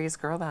 your mysterious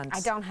girl band. I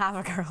don't have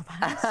a girl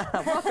band.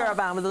 What girl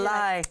band was a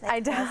lie? I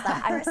don't.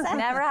 I've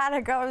never had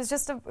a girl. It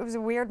was a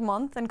weird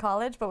month in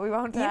college, but we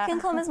won't. You can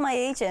come as my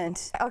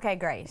agent. Okay,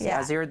 great. Yeah.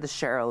 As you're the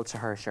Cheryl to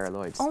her Cher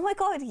Lloyd. Oh my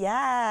God,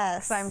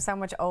 yes. So I'm so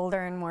much older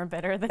and more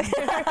bitter than you.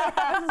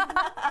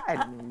 I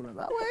didn't remember it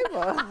that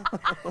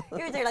way, but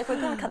You're there like, we're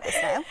going to cut this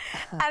now.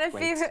 And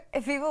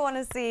if people want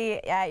to see,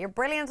 you're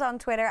brilliant on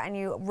Twitter and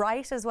you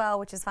write as well,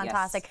 which is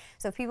fantastic. Yes.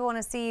 So if people want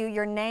to see you,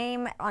 your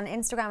name on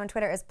Instagram and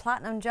Twitter is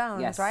Platinum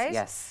Jones, Yes, right?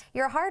 yes.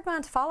 You're a hard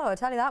man to follow, I'll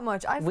tell you that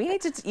much. we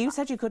need to. You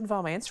said you couldn't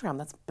follow my Instagram.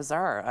 That's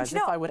bizarre. As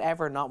if I would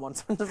ever not want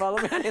someone to follow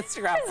me on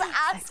Instagram. I was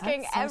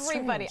asking That's so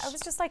everybody. strange. I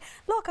was just like,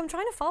 look, I'm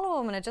trying to follow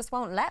him and it just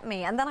won't let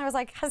me. And then I was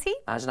like, has he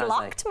Imagine I was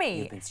blocked like, me?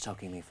 You've been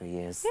stalking me for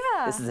years.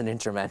 Yeah. This is an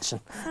intervention.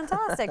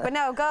 Fantastic. But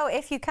no, go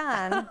if you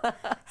can.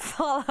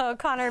 Follow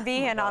Connor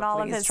Behan God, on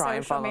all of please his try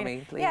and social follow media.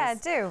 me, please. Yeah,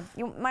 do.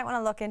 You might want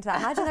to look into that.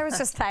 Imagine there was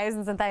just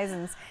thousands and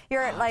thousands.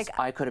 You're like,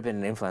 I could have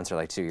been an influencer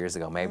like 2 years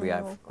ago. Maybe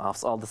I've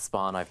off all the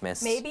spawn I've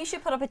missed. Maybe you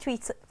should put up a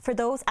tweet for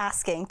those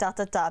asking, ...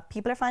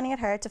 People are finding it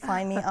hard to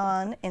find me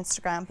on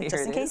Instagram, but Here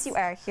just in it case is. you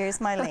are, here's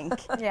my link.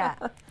 yeah,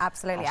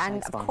 absolutely. Hashtag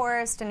And spun. of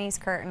course, Denise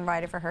Curtin,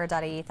 writer for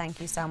her.ie. Thank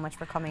you so much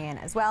for coming in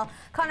as well.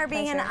 Connor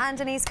Behan Pleasure. and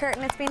Denise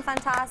Curtin, it's been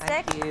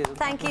fantastic. Thank you.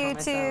 Thank you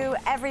to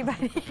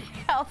everybody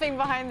helping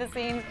behind the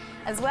scenes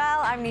as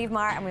well. I'm Niamh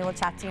Maher, and we will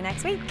chat to you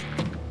next week.